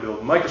trying to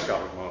build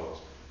microscopic models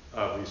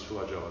of these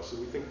flagella. So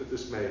we think that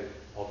this may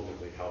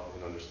ultimately help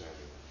in understanding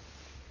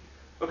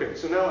them. Okay,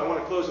 so now I want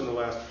to close in the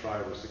last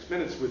 5 or 6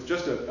 minutes with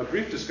just a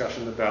brief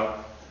discussion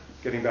about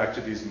getting back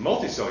to these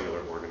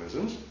multicellular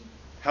organisms,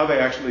 how they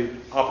actually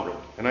operate.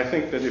 And I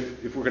think that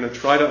if we're going to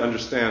try to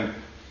understand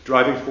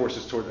driving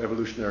forces toward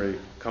evolutionary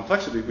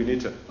complexity, we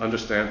need to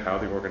understand how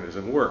the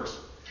organism works.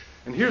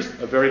 And here's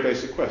a very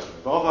basic question.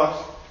 Volvox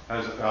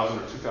has 1,000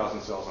 or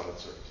 2,000 cells on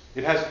its surface.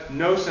 It has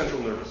no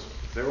central nervous system.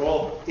 They're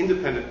all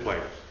independent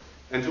players.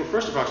 And to a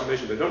first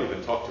approximation, they don't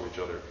even talk to each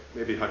other,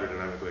 maybe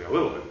hydrodynamically a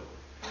little bit.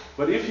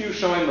 But if you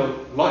shine the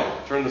light,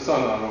 turn the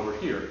sun on over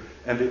here,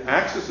 and the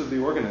axis of the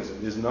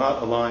organism is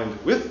not aligned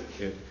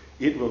with it,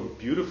 it will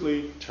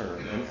beautifully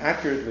turn and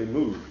accurately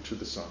move to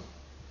the sun.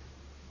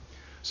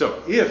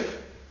 So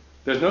if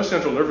There's no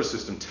central nervous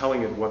system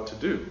telling it what to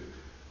do.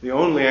 The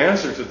only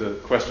answer to the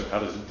question, how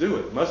does it do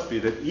it, must be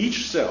that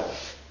each cell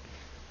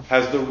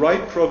has the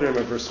right program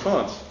of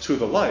response to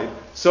the light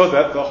so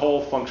that the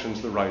whole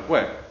functions the right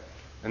way.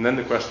 And then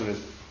the question is,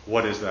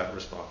 what is that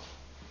response?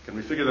 Can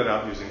we figure that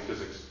out using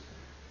physics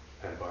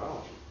and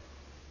biology?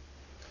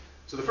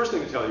 So the first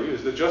thing to tell you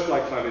is that just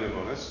like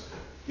Chlamydomonas,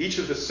 each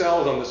of the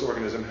cells on this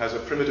organism has a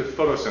primitive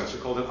photosensor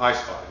called an eye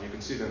spot. And you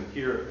can see them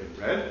here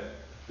in red.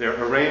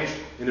 They're arranged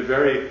in a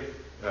very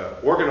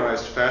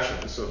organized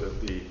fashion so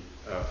that the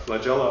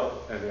flagella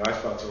and the eye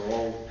spots are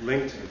all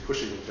linked and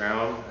pushing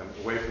down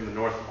and away from the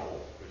North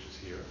Pole, which is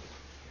here.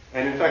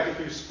 And in fact, if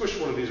you squish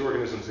one of these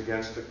organisms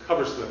against the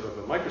cover slip of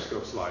a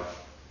microscope slide,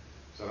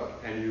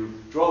 and you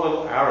draw a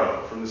little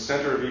arrow from the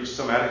center of each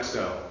somatic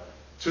cell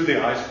to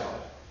the eye spot,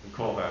 and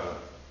call that a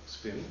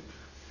spin,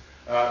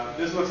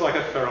 this looks like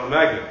a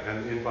ferromagnet.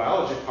 And in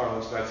biology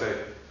parlance, that's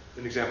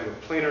an example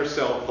of planar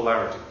cell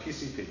polarity,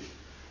 PCP.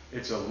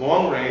 It's a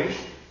long-range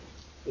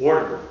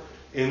order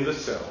in the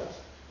cell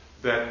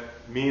that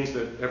means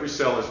that every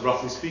cell is,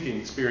 roughly speaking,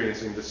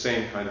 experiencing the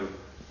same kind of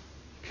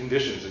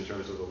conditions in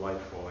terms of the light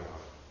falling on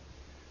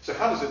it. So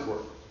how does it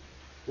work?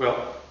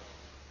 Well,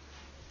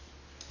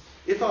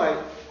 if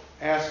I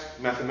ask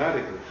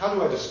mathematically, how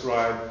do I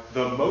describe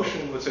the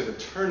motion, let's say the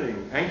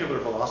turning angular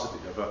velocity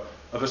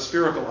of a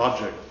spherical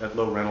object at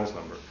low Reynolds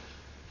number,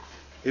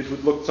 it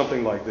would look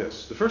something like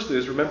this. The first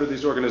is, remember,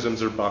 these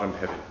organisms are bottom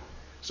heavy.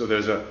 So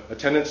there's a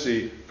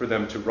tendency for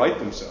them to right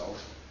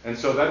themselves. And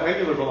so that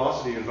angular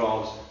velocity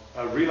involves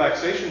a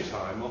relaxation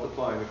time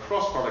multiplying the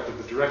cross product of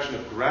the direction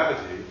of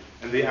gravity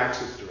and the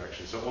axis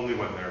direction. So only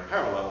when they're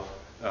parallel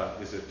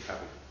is it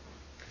happening.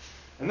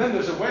 And then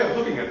there's a way of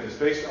looking at this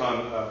based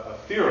on a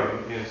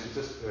theorem in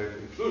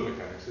fluid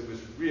mechanics that was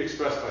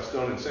re-expressed by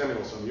Stone and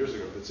Samuel some years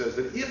ago that says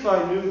that if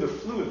I knew the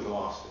fluid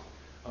velocity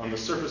on the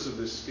surface of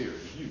this sphere,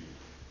 U,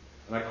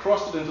 and I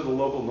crossed it into the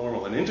local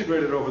normal and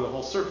integrated over the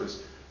whole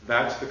surface,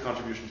 that's the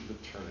contribution to the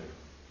turning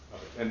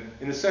of it. And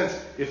in a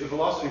sense, if the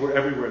velocity were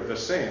everywhere the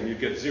same,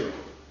 you'd get zero,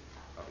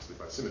 obviously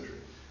by symmetry.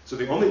 So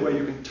the only way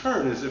you can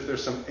turn is if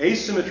there's some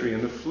asymmetry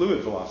in the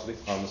fluid velocity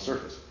on the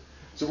surface.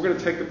 So we're going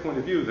to take the point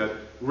of view that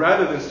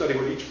rather than study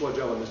what each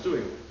flagellum is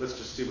doing, let's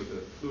just see what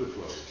the fluid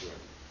flow is doing.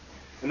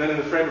 And then in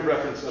the frame of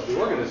reference of the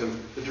organism,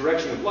 the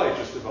direction of light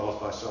just evolves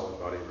by solid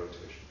body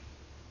rotation.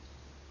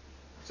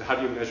 So how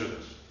do you measure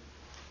this?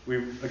 We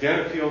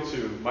again appeal to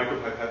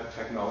micropipette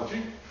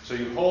technology. So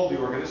you hold the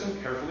organism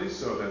carefully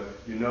so that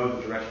you know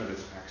the direction of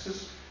its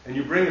axis, and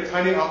you bring a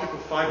tiny optical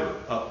fiber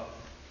up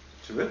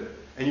to it,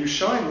 and you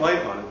shine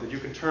light on it that you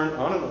can turn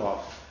on and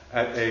off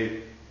at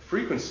a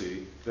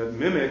frequency that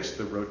mimics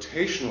the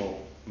rotational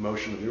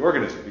motion of the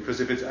organism. Because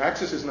if its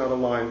axis is not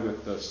aligned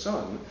with the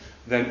sun,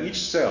 then each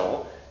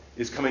cell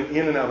is coming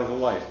in and out of the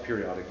light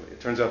periodically. It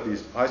turns out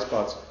these eye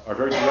spots are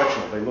very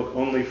directional. They look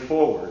only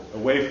forward,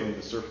 away from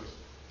the surface.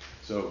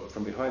 So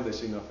from behind they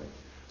see nothing.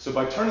 So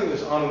by turning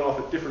this on and off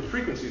at different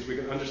frequencies, we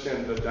can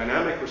understand the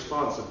dynamic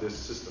response of this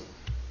system.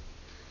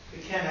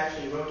 It can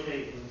actually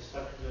rotate when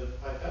stuck to the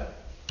pipette?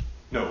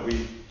 No,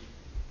 we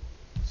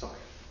suck.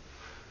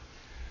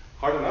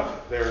 Hard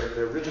enough,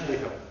 they're rigidly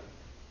held.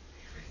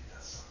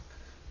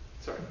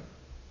 Sorry,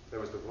 that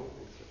was the wrong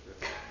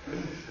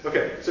thing.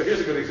 Okay, so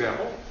here's a good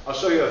example. I'll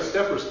show you a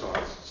step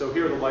response. So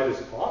here the light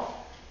is off.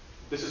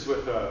 This is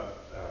with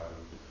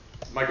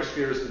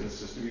microspheres in the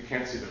system. You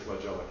can't see the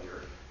flagella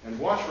here. And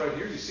watch right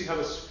here. You see how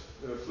this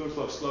fluid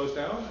flow slows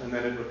down and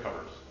then it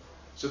recovers.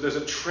 So there's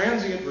a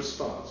transient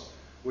response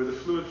where the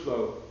fluid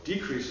flow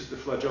decreases, the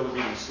flagella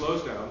beating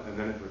slows down, and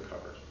then it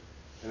recovers.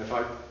 And if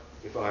I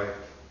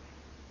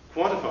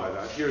quantify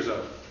that, here's an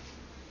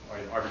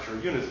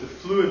arbitrary unit. The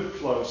fluid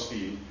flow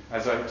speed,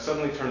 as I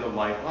suddenly turn the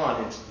light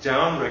on, it's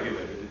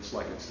down-regulated. It's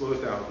like it slows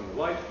down from the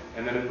light,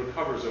 and then it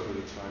recovers over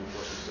the time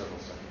course of several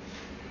seconds.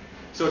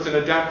 So it's an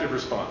adaptive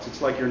response.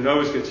 It's like your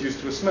nose gets used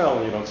to a smell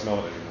and you don't smell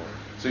it anymore.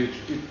 So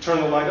you turn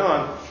the light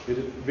on, it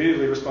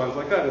immediately responds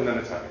like that, and then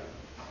it's happy.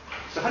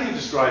 So how do you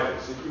describe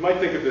this? You might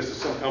think of this as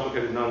some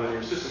complicated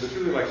nonlinear system. It's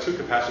really like two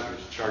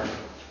capacitors charging.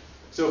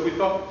 So if we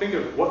think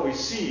of what we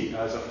see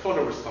as a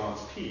photoresponse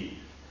P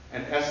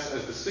and S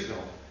as the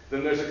signal,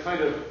 then there's a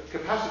kind of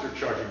capacitor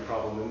charging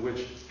problem in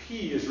which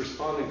P is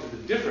responding to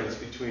the difference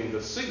between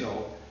the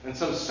signal and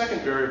some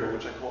second variable,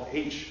 which I call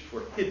H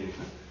for hidden,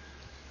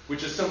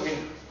 which is something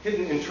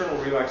hidden internal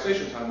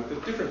relaxation time with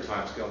a different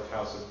time scale,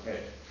 tau sub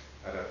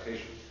A,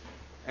 adaptation.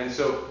 And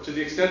so to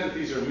the extent that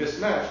these are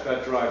mismatched,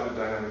 that drives the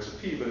dynamics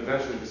of P, but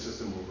eventually the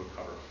system will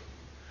recover.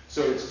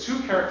 So it's two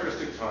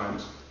characteristic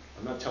times.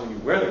 I'm not telling you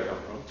where they come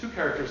from. Two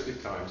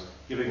characteristic times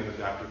giving an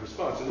adaptive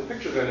response. And the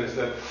picture then is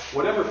that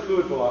whatever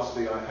fluid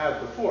velocity I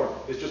had before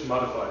is just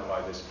modified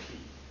by this P.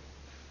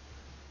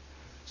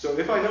 So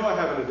if I know I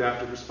have an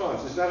adaptive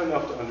response, is that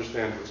enough to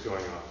understand what's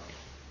going on?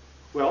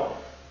 Well,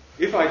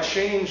 if I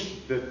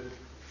change the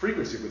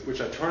frequency with which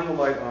I turn the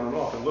light on and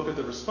off and look at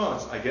the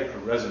response, I get a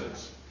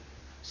resonance.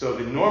 So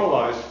the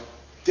normalized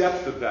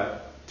depth of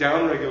that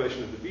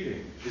downregulation of the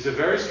beating is a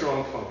very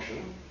strong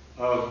function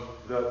of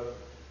the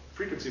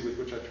frequency with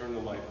which I turn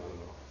the light on and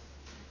off.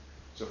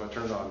 So if I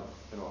turn it on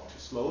and off too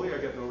slowly, I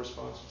get no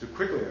response. Too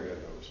quickly, I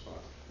get no response.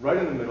 Right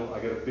in the middle, I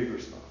get a big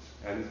response.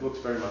 And it looks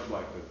very much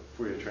like the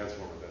Fourier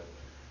transform of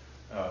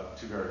that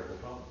two-variable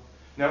problem.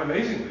 Now,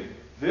 amazingly,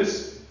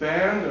 this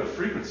band of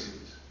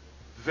frequencies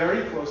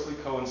very closely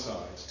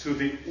coincides to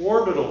the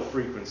orbital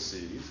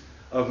frequencies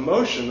of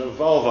motion of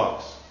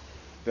Volvox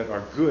that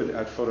are good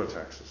at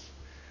phototaxis.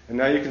 And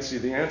now you can see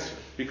the answer,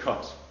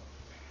 because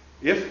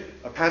if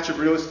a patch of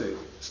real estate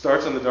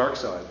starts on the dark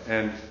side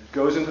and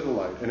goes into the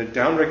light, and it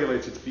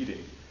downregulates its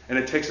beating, and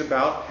it takes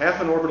about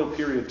half an orbital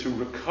period to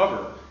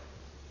recover,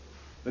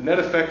 the net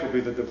effect will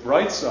be that the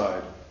bright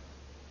side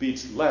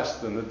beats less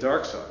than the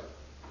dark side,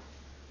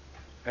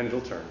 and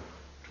it'll turn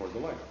toward the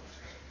light.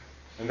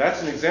 And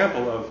that's an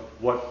example of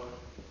what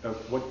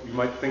you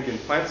might think in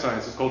plant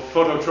science is called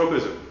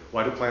phototropism.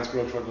 Why do plants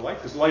grow toward the light?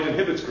 Because light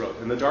inhibits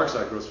growth, and the dark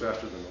side grows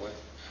faster than the light.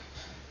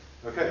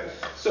 Okay,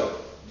 so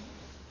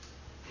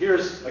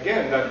here's,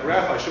 again, that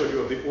graph I showed you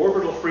of the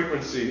orbital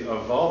frequency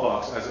of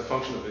Volvox as a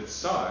function of its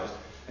size.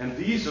 And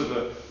these are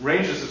the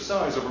ranges of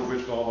size over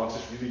which Volvox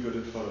is really good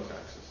at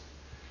phototaxis.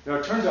 Now,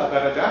 it turns out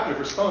that adaptive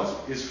response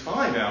is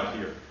fine out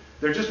here.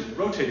 They're just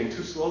rotating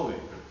too slowly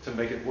to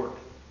make it work.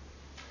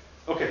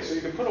 Okay, so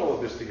you can put all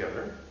of this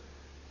together.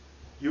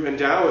 You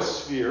endow a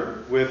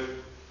sphere with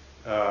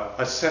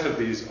a set of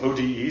these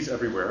ODEs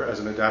everywhere as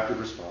an adaptive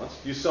response.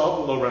 You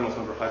solve the low Reynolds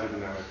number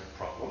hydrodynamic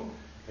problem.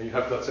 And you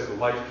have, let's say, the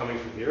light coming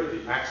from here,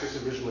 the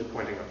axis originally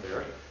pointing up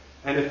there.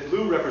 And if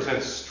blue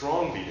represents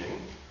strong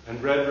beating,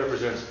 and red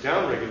represents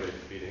downregulated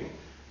beating,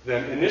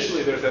 then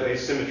initially there's that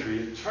asymmetry.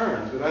 It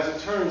turns, but as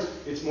it turns,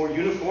 it's more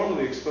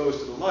uniformly exposed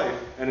to the light,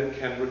 and it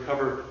can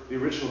recover the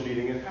original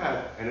beating it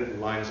had, and it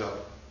lines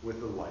up with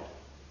the light.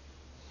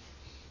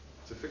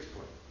 It's a fixed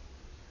point.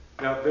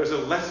 Now, there's a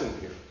lesson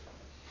here.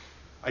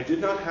 I did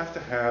not have to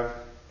have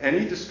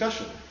any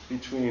discussion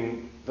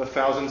between the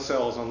 1,000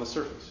 cells on the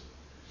surface.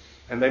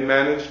 And they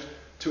managed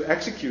to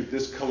execute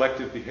this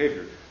collective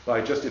behavior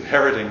by just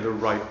inheriting the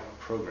right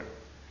program.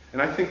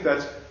 And I think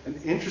that's an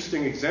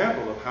interesting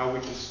example of how we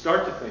can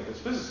start to think as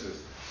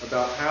physicists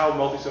about how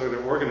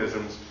multicellular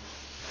organisms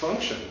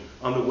function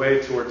on the way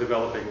toward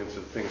developing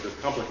into things as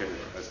complicated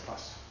as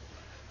us.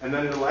 And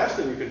then the last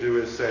thing you can do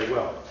is say,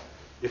 well,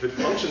 if it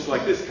functions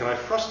like this, can I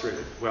frustrate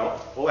it?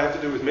 Well, all I have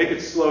to do is make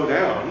it slow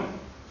down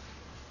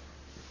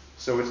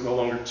so it's no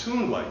longer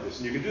tuned like this.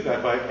 And you can do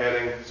that by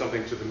adding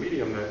something to the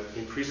medium that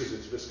increases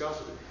its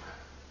viscosity.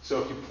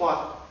 So if you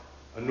plot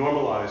a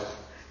normalized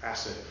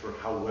assay for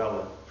how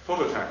well it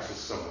phototaxis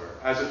somewhere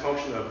as a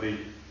function of the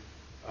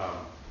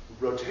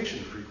rotation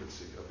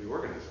frequency of the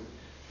organism,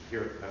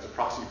 here as a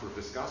proxy for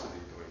viscosity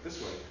going this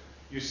way,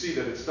 you see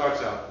that it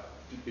starts out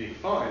being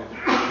fine,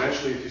 and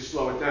eventually if you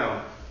slow it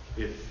down,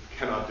 it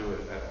cannot do it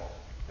at all.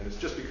 And it's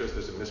just because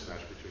there's a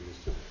mismatch between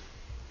these two.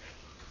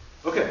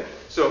 Okay,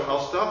 so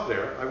I'll stop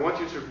there. I want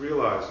you to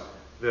realize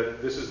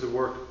that this is the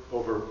work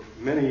over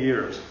many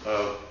years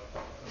of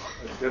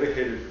a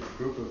dedicated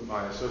group of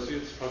my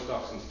associates,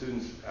 postdocs, and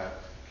students at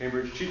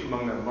Cambridge, chief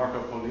among them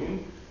Marco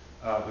Polin,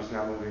 who's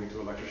now moving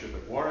to a lectureship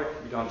at Warwick,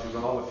 Idan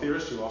Tuzal, a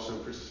theorist who also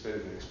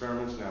participated in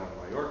experiments now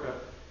in Mallorca,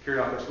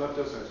 Kyriakos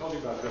Leptos, I told you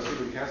about,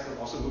 Vasily Kansler,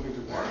 also moving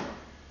to Warwick,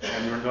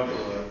 and Jordan,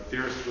 a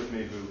theorist with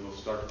me who will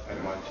start at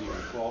MIT in the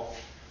fall.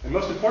 And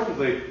most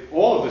importantly,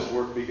 all of this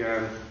work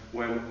began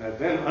when a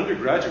then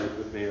undergraduate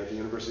with me at the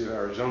University of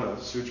Arizona,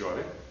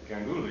 Sujoy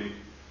Ganguly,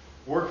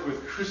 worked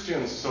with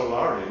Christian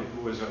Solari,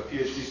 who was a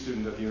PhD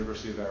student at the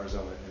University of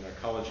Arizona in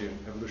ecology and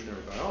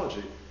evolutionary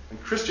biology.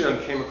 And Christian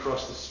came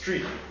across the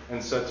street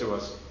and said to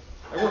us,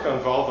 I work on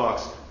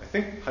Volvox. I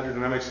think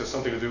hydrodynamics has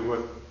something to do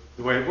with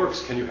the way it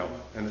works. Can you help?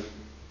 And it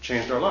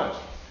changed our lives.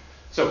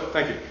 So,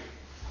 thank you.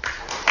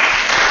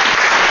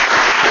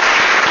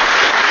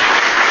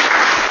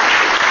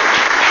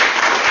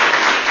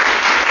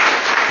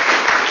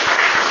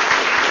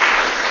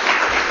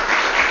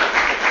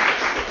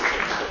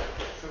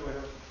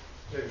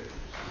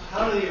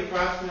 How do the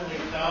approximately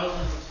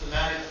 1,000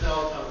 somatic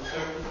cells on the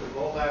surface of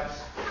Volvox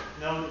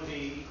known to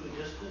be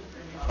equidistant?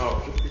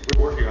 Oh,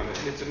 we're working on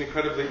it. It's an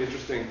incredibly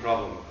interesting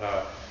problem.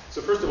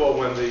 So first of all,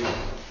 when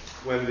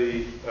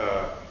the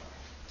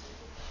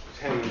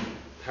 10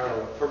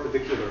 parallel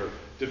perpendicular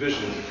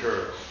divisions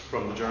occur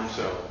from the germ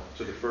cell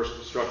to the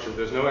first structure,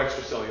 there's no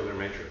extracellular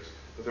matrix,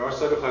 but there are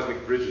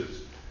cytoplasmic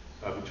bridges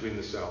between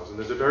the cells, and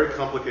there's a very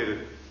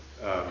complicated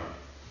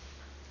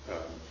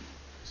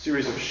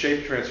series of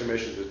shape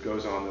transformations that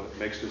goes on that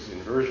makes this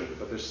inversion,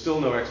 but there's still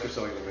no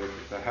extracellular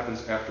matrix. That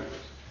happens afterwards.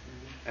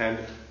 And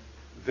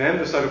then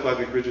the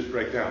cytoplasmic bridges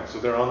break down, so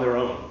they're on their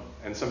own,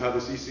 and somehow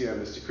this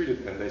ECM is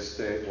secreted and they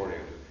stay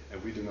oriented,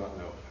 and we do not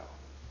know how.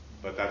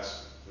 But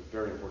that's a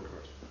very important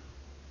question.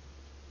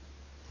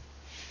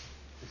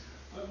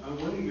 On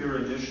one of your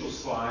initial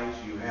slides,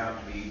 you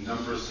have the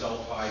number of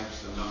cell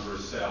types, the number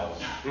of cells.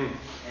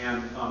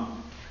 And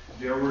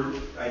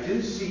I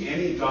didn't see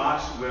any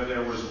dots where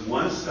there was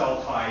one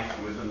cell type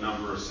with a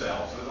number of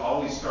cells. It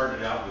always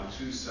started out with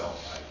 2 cell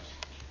types.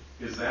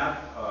 Is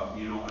that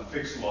a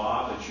fixed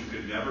law that you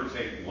could never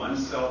take one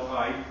cell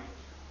type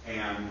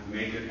and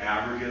make an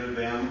aggregate of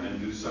them and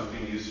do something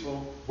something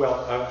useful?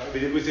 Well, I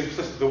mean, it was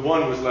implicit. The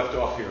one was left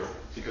off here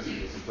because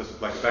it was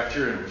implicit, like a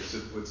bacterium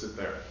would sit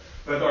there.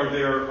 But are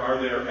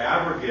there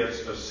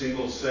aggregates of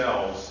single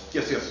cells?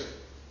 Yes.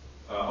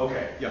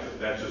 Okay. Yeah.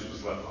 That just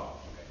was left off.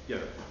 Okay. Yeah.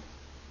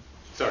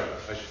 Sorry,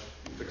 I should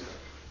fix that.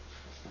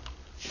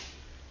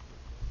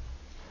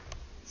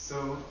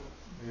 So,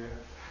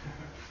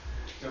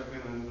 jump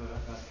in and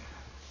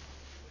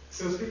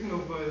so speaking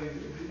of the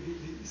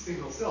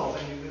single cells, I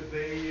mean,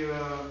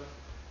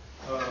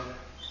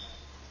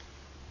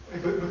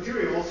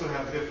 bacteria also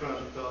have different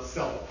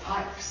cell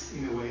types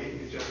in a way.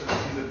 It's just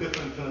that these are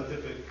different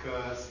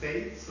phenotypic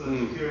states.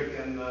 Bacteria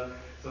can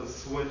sort of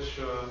switch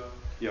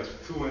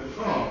to and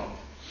from,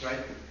 right?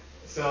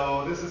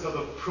 So this is sort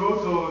of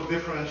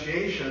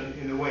proto-differentiation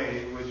in a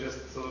way, which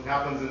just sort of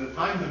happens in the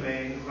time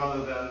domain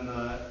rather than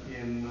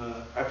in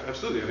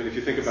absolutely. I mean, if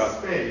you think about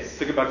space.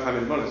 Think about time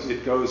in monas,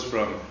 it goes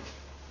from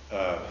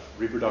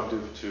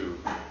reproductive to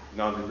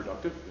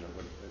non-reproductive.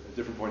 At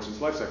different points in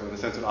its life cycle. In a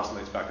sense, it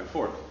oscillates back and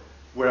forth.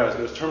 Whereas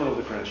there's terminal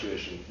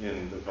differentiation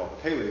in the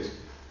Volpocales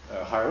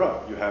higher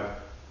up. You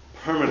have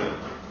permanent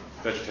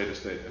vegetative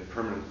state and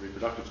permanent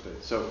reproductive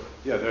state. So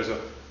yeah, there's a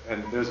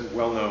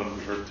well-known,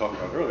 we heard talk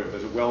about earlier,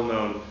 there's a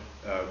well-known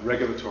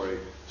regulatory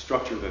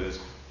structure that is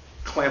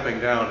clamping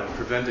down and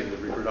preventing the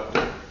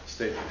reproductive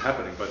state from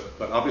happening.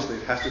 But obviously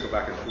it has to go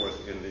back and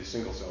forth in the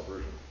single cell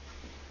version.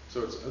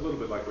 So it's a little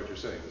bit like what you're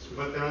saying.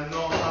 But there are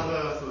no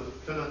other sort of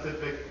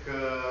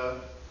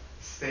phenotypic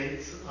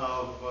states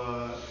of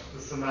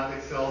the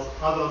somatic cells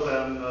other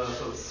than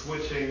sort of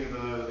switching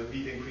the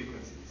beating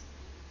frequencies.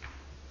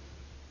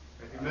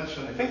 Like you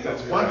mentioned, I think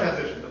that's one correct.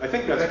 transition. I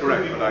think that's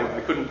correct, but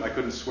I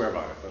couldn't swear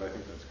by it, but I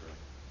think that's correct.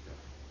 Yeah.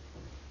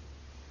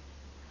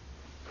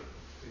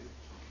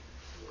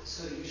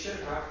 So you showed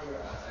a graph where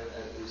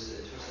it was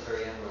towards the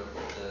very end where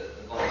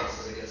the voltage,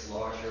 as it gets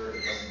larger,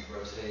 it doesn't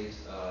rotate.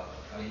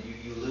 I mean,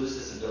 you lose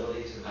this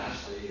ability to match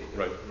the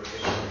Right.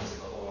 rotation of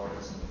the whole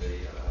organism with the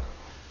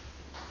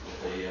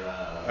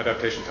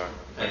Adaptation time.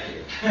 Thank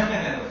you.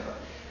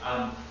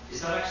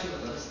 Is that actually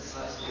what limits the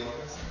size of the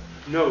organism?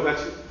 No,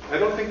 I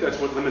don't think that's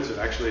what limits it,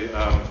 actually.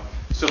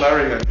 So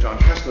Larry and John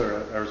Kessler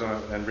at Arizona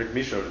and Rick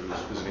Michaud, who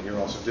was visiting here,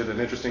 also did an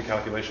interesting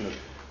calculation of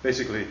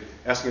basically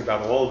asking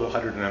about all the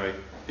hydrodynamic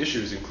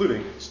issues,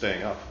 including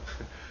staying up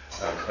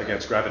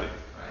against gravity.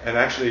 Right. And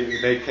actually,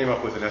 they came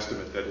up with an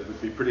estimate that it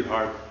would be pretty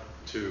hard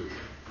to,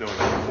 knowing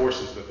the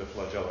forces that the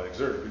flagella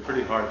exert, it would be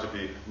pretty hard to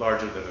be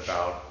larger than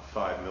about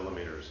 5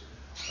 millimeters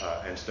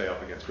and stay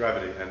up against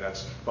gravity. And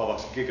that's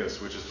Bolox gigas,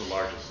 which is the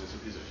largest,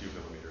 is a few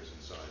millimeters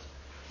in size.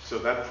 So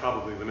that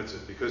probably limits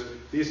it, because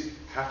these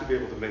have to be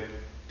able to make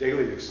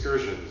daily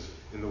excursions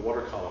in the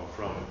water column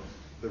from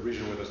the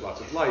region where there's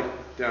lots of light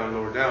down,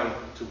 lower down,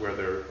 to where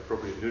there are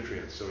appropriate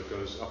nutrients. So it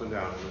goes up and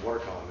down in the water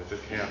column. If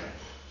it can't,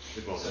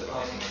 it won't So survive.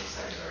 causing a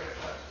secondary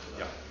effect.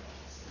 Yeah.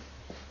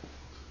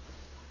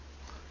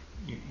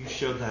 You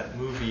showed that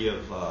movie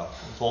of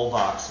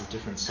Volvox of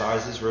different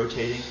sizes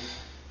rotating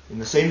in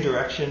the same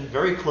direction,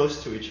 very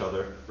close to each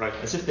other, Right.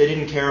 as if they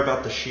didn't care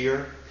about the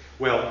shear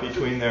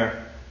between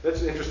their...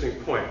 That's an interesting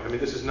point. I mean,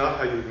 this is not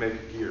how you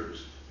make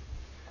gears,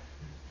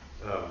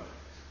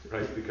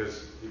 right?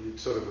 Because you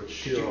sort of would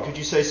shear off. Could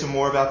you say some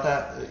more about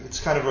that? It's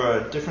kind of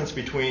a difference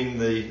between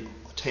the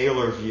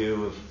Taylor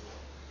view of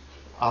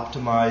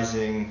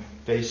optimizing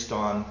based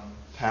on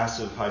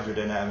passive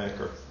hydrodynamic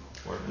or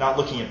not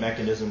looking at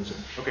mechanisms.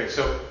 Okay,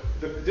 so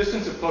the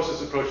distance of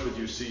closest approach that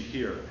you see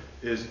here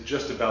is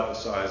just about the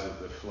size of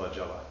the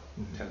flagella,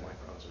 10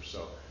 microns or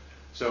so.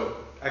 So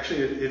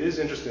actually it is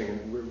interesting,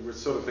 and we're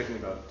sort of thinking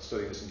about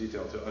studying this in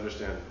detail to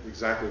understand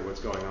exactly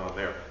what's going on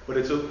there. But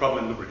it's a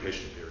problem in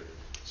lubrication theory.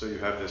 So you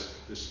have this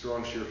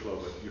strong shear flow,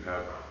 but you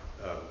have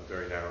a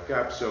very narrow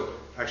gap. So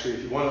actually,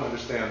 if you want to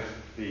understand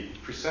the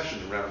precession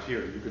around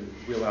here, you can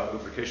wheel out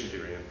lubrication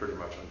theory and pretty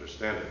much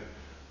understand it.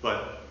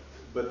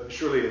 But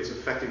surely it's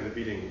affecting the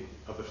beating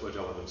of the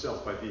flagella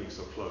themselves by being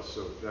so close.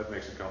 So that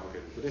makes it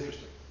complicated, but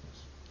interesting.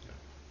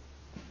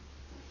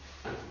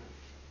 Yeah.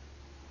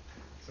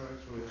 So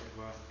actually,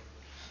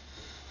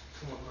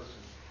 two more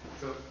questions.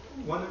 So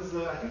one is,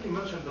 I think you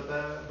mentioned, but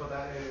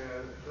I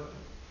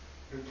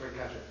didn't quite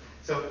catch it.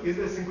 So is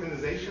there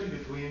synchronization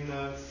between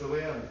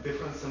cilia and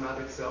different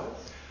somatic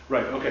cells?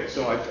 Right, okay,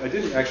 so I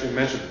didn't actually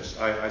mention this.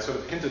 I sort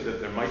of hinted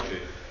that there might be.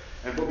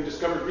 And what we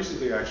discovered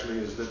recently, actually,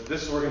 is that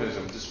this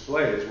organism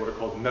displays what are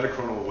called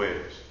metachronal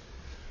waves.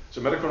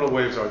 So metachronal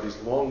waves are these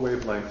long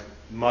wavelength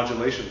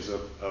modulations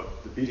of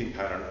the beating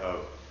pattern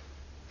of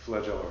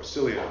flagella or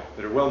cilia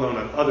that are well known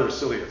on other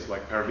ciliates,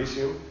 like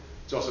paramecium.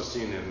 It's also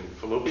seen in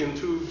fallopian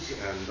tubes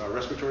and our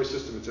respiratory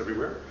system. It's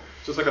everywhere.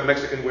 So it's like a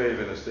Mexican wave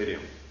in a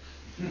stadium.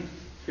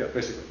 Yeah,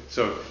 basically.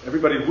 So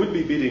everybody would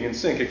be beating in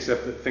sync,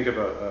 except that think of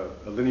a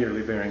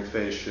linearly varying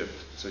phase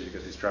shift. So you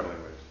get these traveling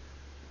waves.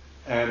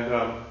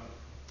 And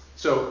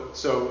so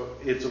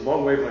it's a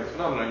long wavelength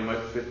phenomenon. You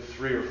might fit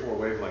 3 or 4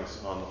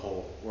 wavelengths on the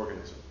whole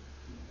organism.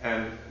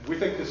 And we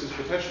think this is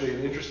potentially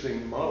an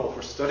interesting model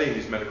for studying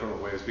these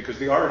metachronal waves, because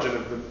the origin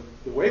of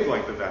the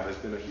wavelength of that has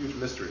been a huge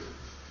mystery.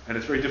 And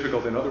it's very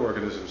difficult in other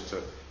organisms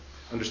to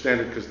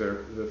understand it because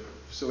the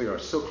facilia are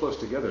so close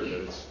together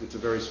that it's a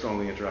very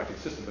strongly interacting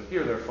system. But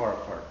here they're far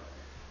apart.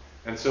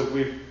 And so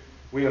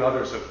we and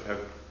others have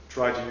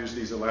tried to use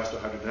these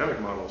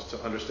elastohydrodynamic models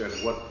to understand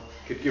what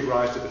could give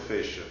rise to the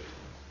phase shift.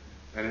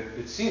 And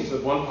it seems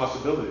that one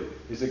possibility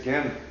is,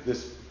 again,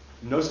 this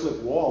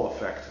no-slip wall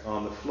effect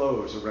on the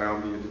flows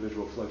around the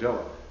individual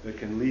flagella that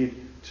can lead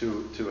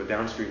to a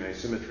downstream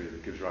asymmetry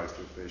that gives rise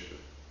to a phase shift.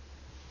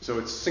 So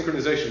it's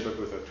synchronization, but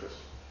with a twist.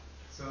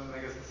 So I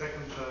guess the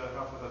second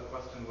half of that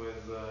question was,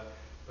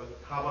 but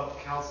how about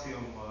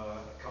calcium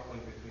coupling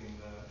between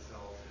the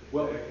cells?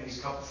 Well, can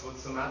you couple with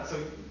somatic? So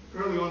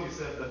early on you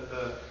said that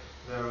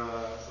there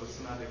are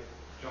somatic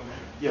junction.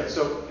 Yeah,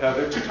 so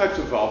there are two types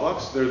of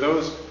Volvox. There are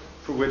those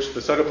for which the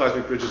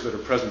cytoplasmic bridges that are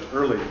present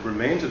early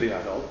remain to the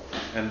adult,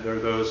 and there are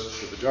those,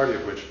 the majority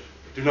of which,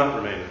 do not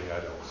remain in the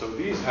adult. So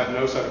these have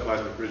no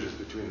cytoplasmic bridges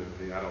between them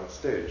in the adult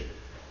stage.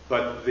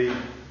 But the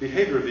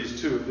behavior of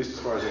these two, at least as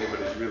far as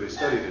anybody's really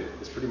studied it,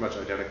 is pretty much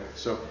identical.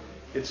 So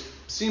it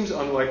seems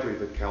unlikely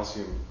that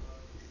calcium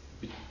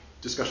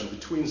discussion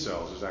between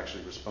cells is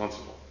actually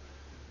responsible.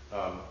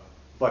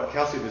 But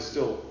calcium is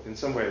still in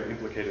some way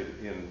implicated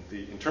in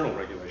the internal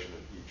regulation of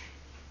each.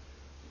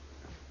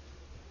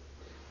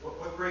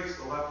 What breaks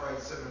the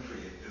left-right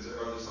symmetry?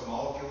 Are there some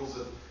molecules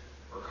that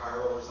are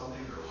chiral or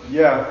something? Or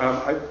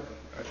yeah, I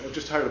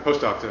just hired a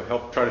postdoc to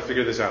help try to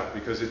figure this out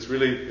because it's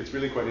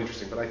really quite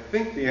interesting. But I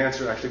think the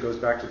answer actually goes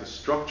back to the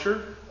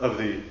structure of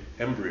the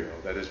embryo.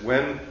 That is,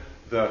 when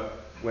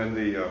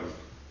the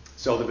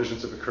cell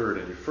divisions have occurred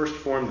and you first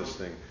form this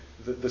thing,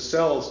 the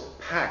cells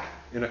pack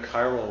in a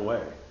chiral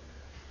way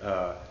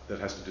that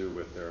has to do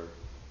with their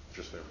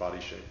body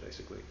shape,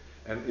 basically.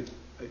 And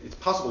it's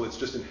possible it's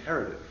just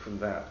inherited from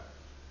that.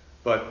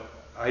 But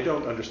I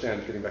don't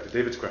understand, getting back to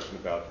David's question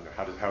about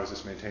how is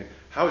this maintained?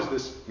 How is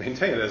this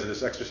maintained as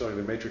this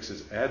extracellular matrix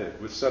is added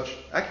with such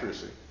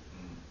accuracy?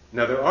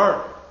 Now, there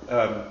are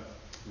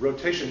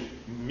rotation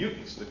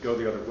mutants that go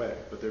the other way,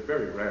 but they're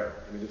very rare.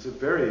 I mean, it's a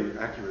very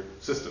accurate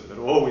system that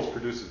always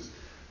produces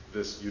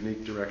this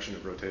unique direction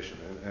of rotation.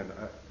 And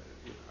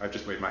I've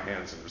just waved my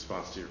hands in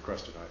response to your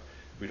question.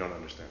 We don't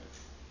understand it.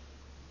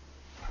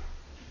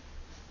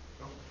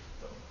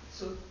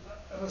 So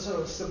I have a sort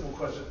of simple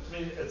question. I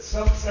mean, at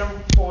several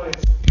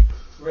points,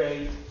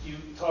 Ray, you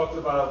talked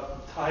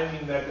about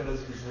timing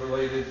mechanisms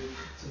related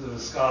to the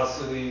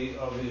viscosity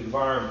of the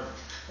environment.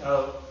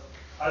 Now,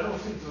 I don't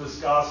think the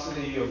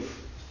viscosity is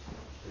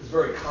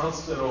very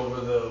constant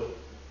over the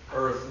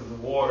earth and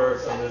the water,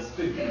 so there's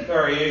big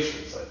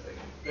variations, I think.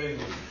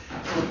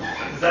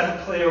 Does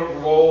that play a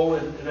role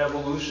in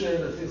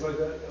evolution and things like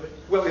that?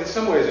 Well, in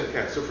some ways it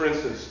can. So, for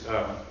instance,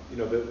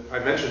 I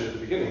mentioned at the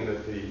beginning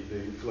that the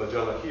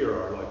flagella here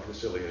are like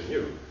Facilia and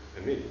you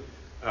and me.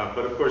 But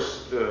of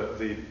course,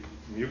 the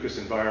mucous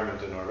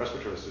environment in our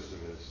respiratory system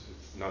is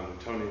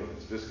non-Newtonian,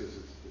 it's viscous,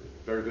 it's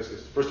very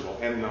viscous, first of all,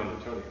 and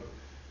non-Newtonian.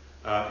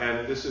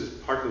 And this is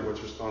partly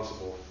what's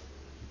responsible,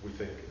 we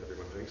think,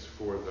 everyone thinks,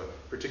 for the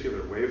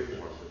particular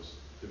waveform that's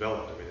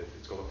developed. I mean,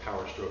 it's called a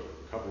power stroke,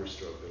 a recovery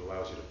stroke that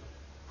allows you to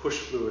push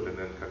fluid and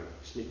then kind of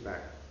sneak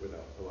back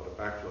without a lot of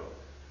backflow.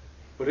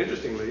 But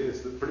interestingly,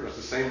 it's pretty much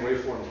the same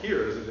waveform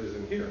here as it is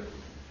in here.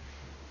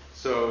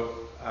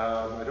 So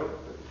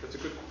that's a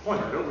good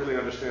point. I don't really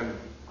understand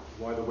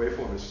why the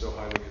waveform is so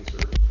highly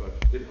conserved, but